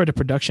like just for the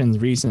production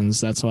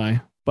reasons. That's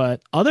why.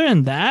 But other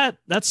than that,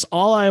 that's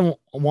all I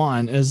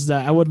want, is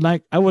that I would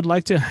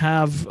like to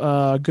have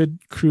a good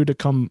crew to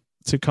come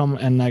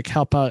and like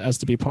help out as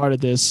to be part of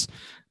this.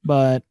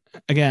 But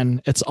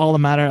again, it's all a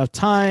matter of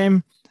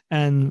time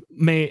and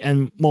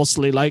most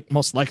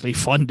likely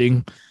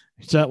funding.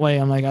 So that way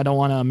I'm like, I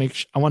want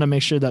to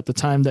make sure that the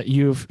time that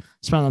you've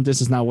spent on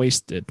this is not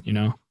wasted,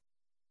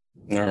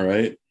 All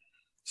right.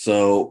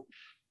 So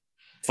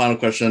final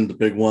question, the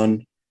big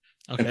one,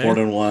 okay.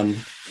 Important one.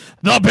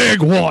 The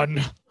big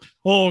one.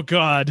 Oh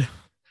God.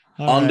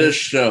 On this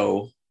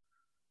show,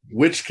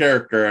 which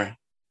character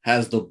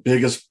has the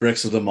biggest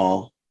bricks of them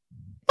all?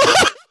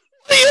 What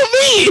do you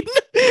mean?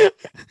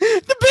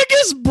 The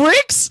biggest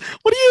bricks?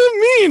 What do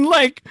you mean?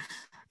 Like,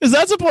 is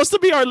that supposed to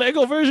be our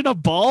Lego version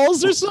of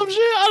balls or some shit?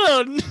 I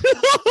don't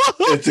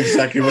know. It's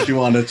exactly what you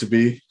want it to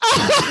be.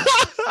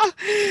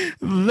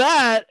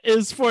 That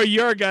is for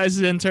your guys'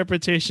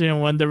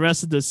 interpretation when the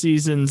rest of the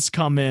seasons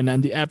come in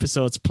and the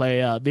episodes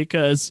play out.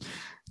 Because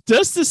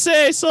just to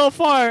say, so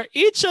far,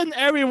 each and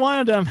every one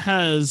of them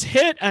has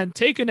hit and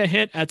taken a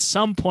hit at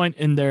some point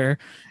in their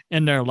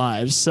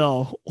lives.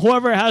 So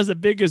whoever has the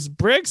biggest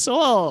bricks,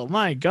 oh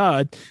my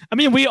God. I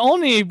mean,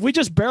 we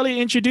just barely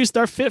introduced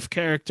our fifth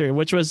character,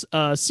 which was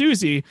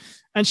Susie,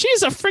 and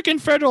she's a freaking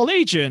federal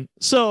agent.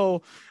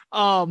 So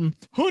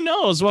who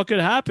knows what could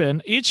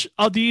happen? Each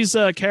of these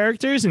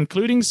characters,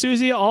 including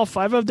Susie, all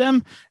five of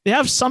them, they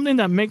have something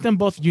that make them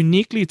both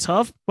uniquely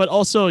tough, but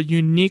also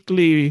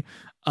uniquely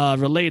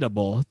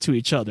relatable to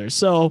each other.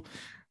 So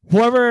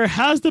whoever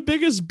has the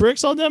biggest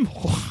bricks on them,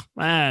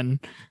 man,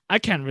 I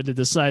can't really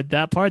decide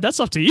that part. That's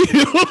up to you.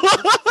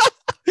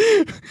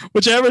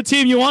 Whichever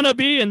team you want to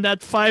be in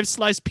that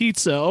 5-slice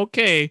pizza.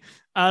 Okay.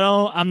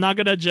 I'm not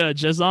gonna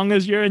judge. As long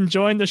as you're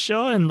enjoying the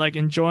show and like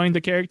enjoying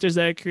the characters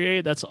that I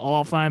create, that's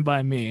all fine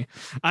by me.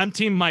 I'm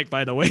Team Mike,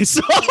 by the way,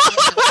 so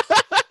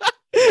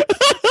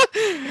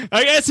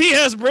I guess he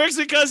has bricks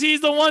because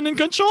he's the one in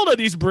control of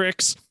these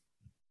bricks.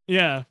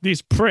 Yeah,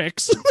 these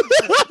pricks.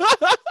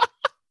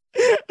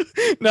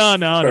 No.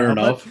 Fair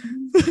enough.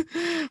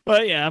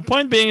 But yeah,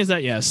 point being is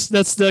that yes,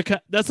 that's the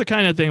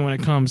kind of thing when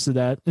it comes to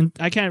that, and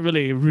I can't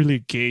really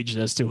gauge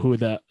as to who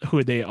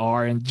they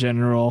are in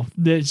general.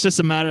 It's just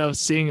a matter of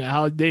seeing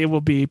how they will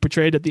be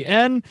portrayed at the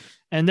end,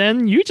 and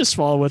then you just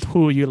follow with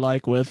who you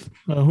like with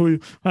who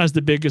has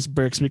the biggest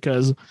bricks.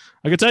 Because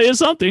I can tell you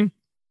something,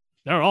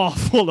 they're all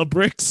full of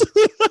bricks.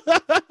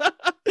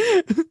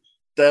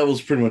 That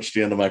was pretty much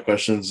the end of my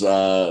questions.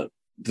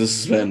 This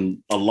has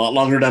been a lot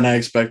longer than I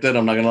expected.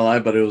 I'm not gonna lie,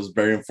 but it was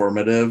very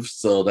informative.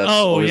 So that's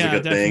always a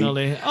good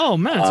definitely. thing. Oh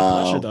man, it's a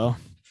pleasure though.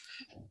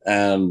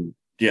 And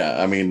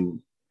yeah, I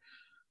mean,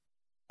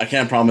 I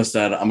can't promise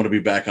that I'm gonna be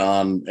back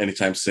on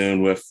anytime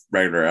soon with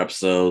regular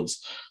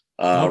episodes.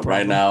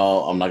 Right now,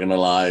 I'm not gonna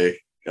lie.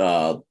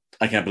 I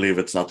can't believe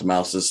It's Not the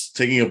Mouse is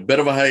taking a bit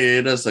of a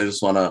hiatus. I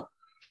just want to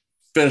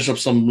finish up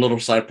some little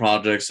side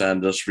projects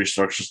and just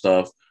restructure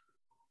stuff.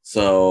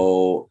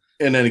 So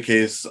in any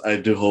case, I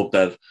do hope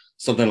that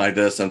something like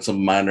this and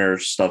some minor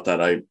stuff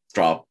that I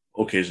drop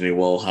occasionally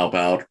will help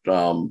out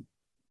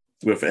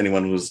with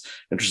anyone who's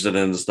interested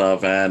in the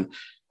stuff. And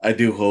I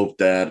do hope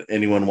that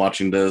anyone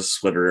watching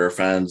this, whether they're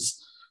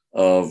fans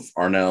of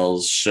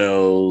Arnell's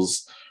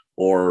shows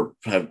or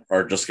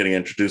are just getting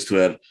introduced to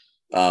it,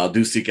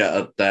 do seek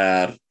out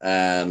that.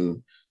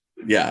 And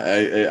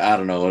yeah, I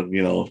don't know,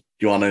 do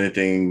you want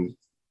anything?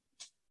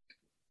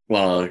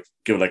 Want to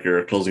give like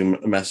your closing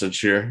message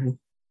here?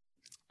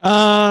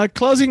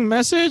 Closing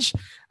message.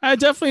 I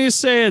definitely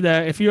say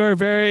that if you are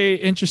very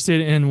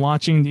interested in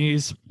watching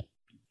these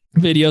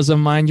videos of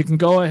mine, you can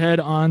go ahead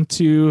on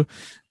to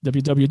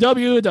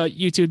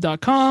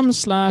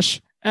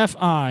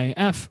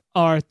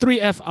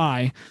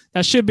www.youtube.com/FR3FI.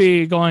 That should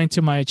be going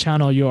to my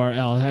channel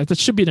URL. That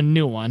should be the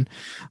new one.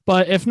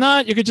 But if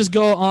not, you could just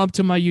go up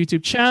to my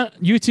YouTube channel,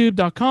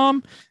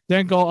 youtube.com,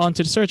 then go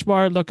onto the search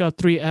bar, look up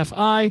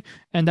 3FI,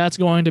 and that's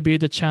going to be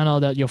the channel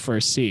that you'll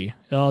first see.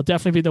 It'll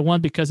definitely be the one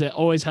because it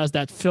always has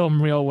that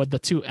film reel with the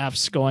two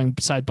Fs going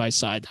side by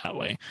side that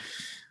way.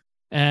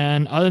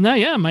 And other than that,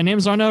 yeah, my name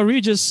is Arnell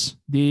Regis,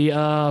 the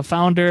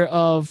founder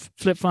of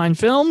Flip Fine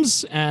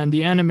Films and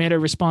the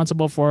animator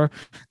responsible for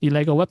the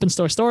Lego Weapon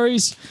Store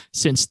stories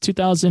since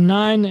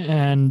 2009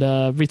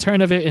 and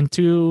return of it in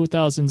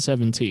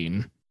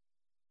 2017.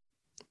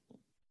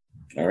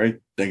 All right.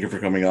 Thank you for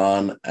coming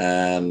on.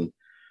 And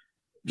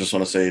just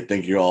want to say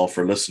thank you all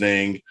for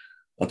listening.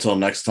 Until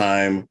next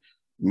time,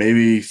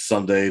 maybe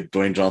someday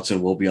Dwayne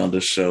Johnson will be on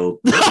this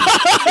show.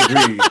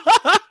 Agree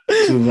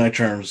to my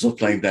terms of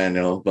playing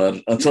Daniel.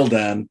 But until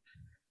then,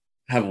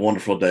 have a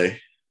wonderful day.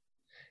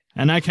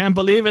 And I can't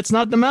believe it's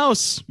not the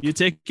mouse. You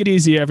take it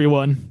easy,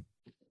 everyone.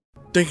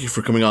 Thank you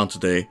for coming on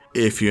today.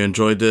 If you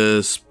enjoyed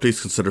this, please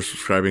consider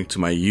subscribing to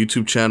my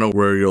YouTube channel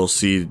where you'll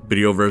see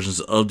video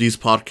versions of these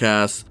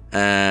podcasts.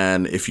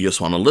 And if you just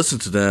want to listen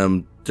to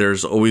them,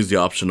 there's always the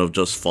option of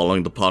just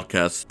following the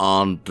podcast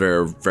on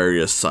their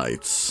various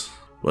sites,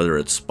 whether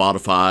it's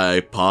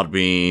Spotify,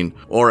 Podbean,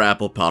 or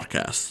Apple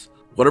Podcasts.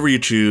 Whatever you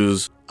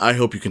choose, I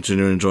hope you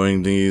continue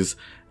enjoying these.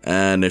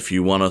 And if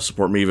you want to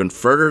support me even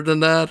further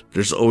than that,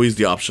 there's always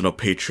the option of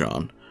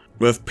Patreon.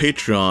 With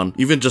Patreon,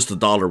 even just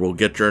 $1 will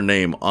get your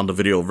name on the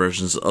video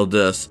versions of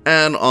this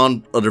and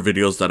on other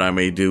videos that I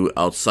may do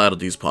outside of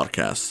these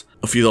podcasts.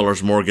 A few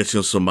dollars more gets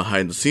you some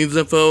behind the scenes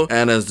info,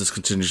 and as this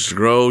continues to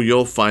grow,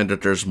 you'll find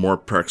that there's more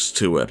perks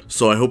to it.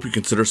 So I hope you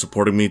consider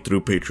supporting me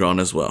through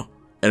Patreon as well.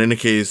 And in any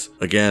case,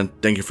 again,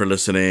 thank you for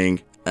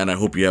listening, and I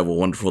hope you have a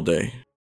wonderful day.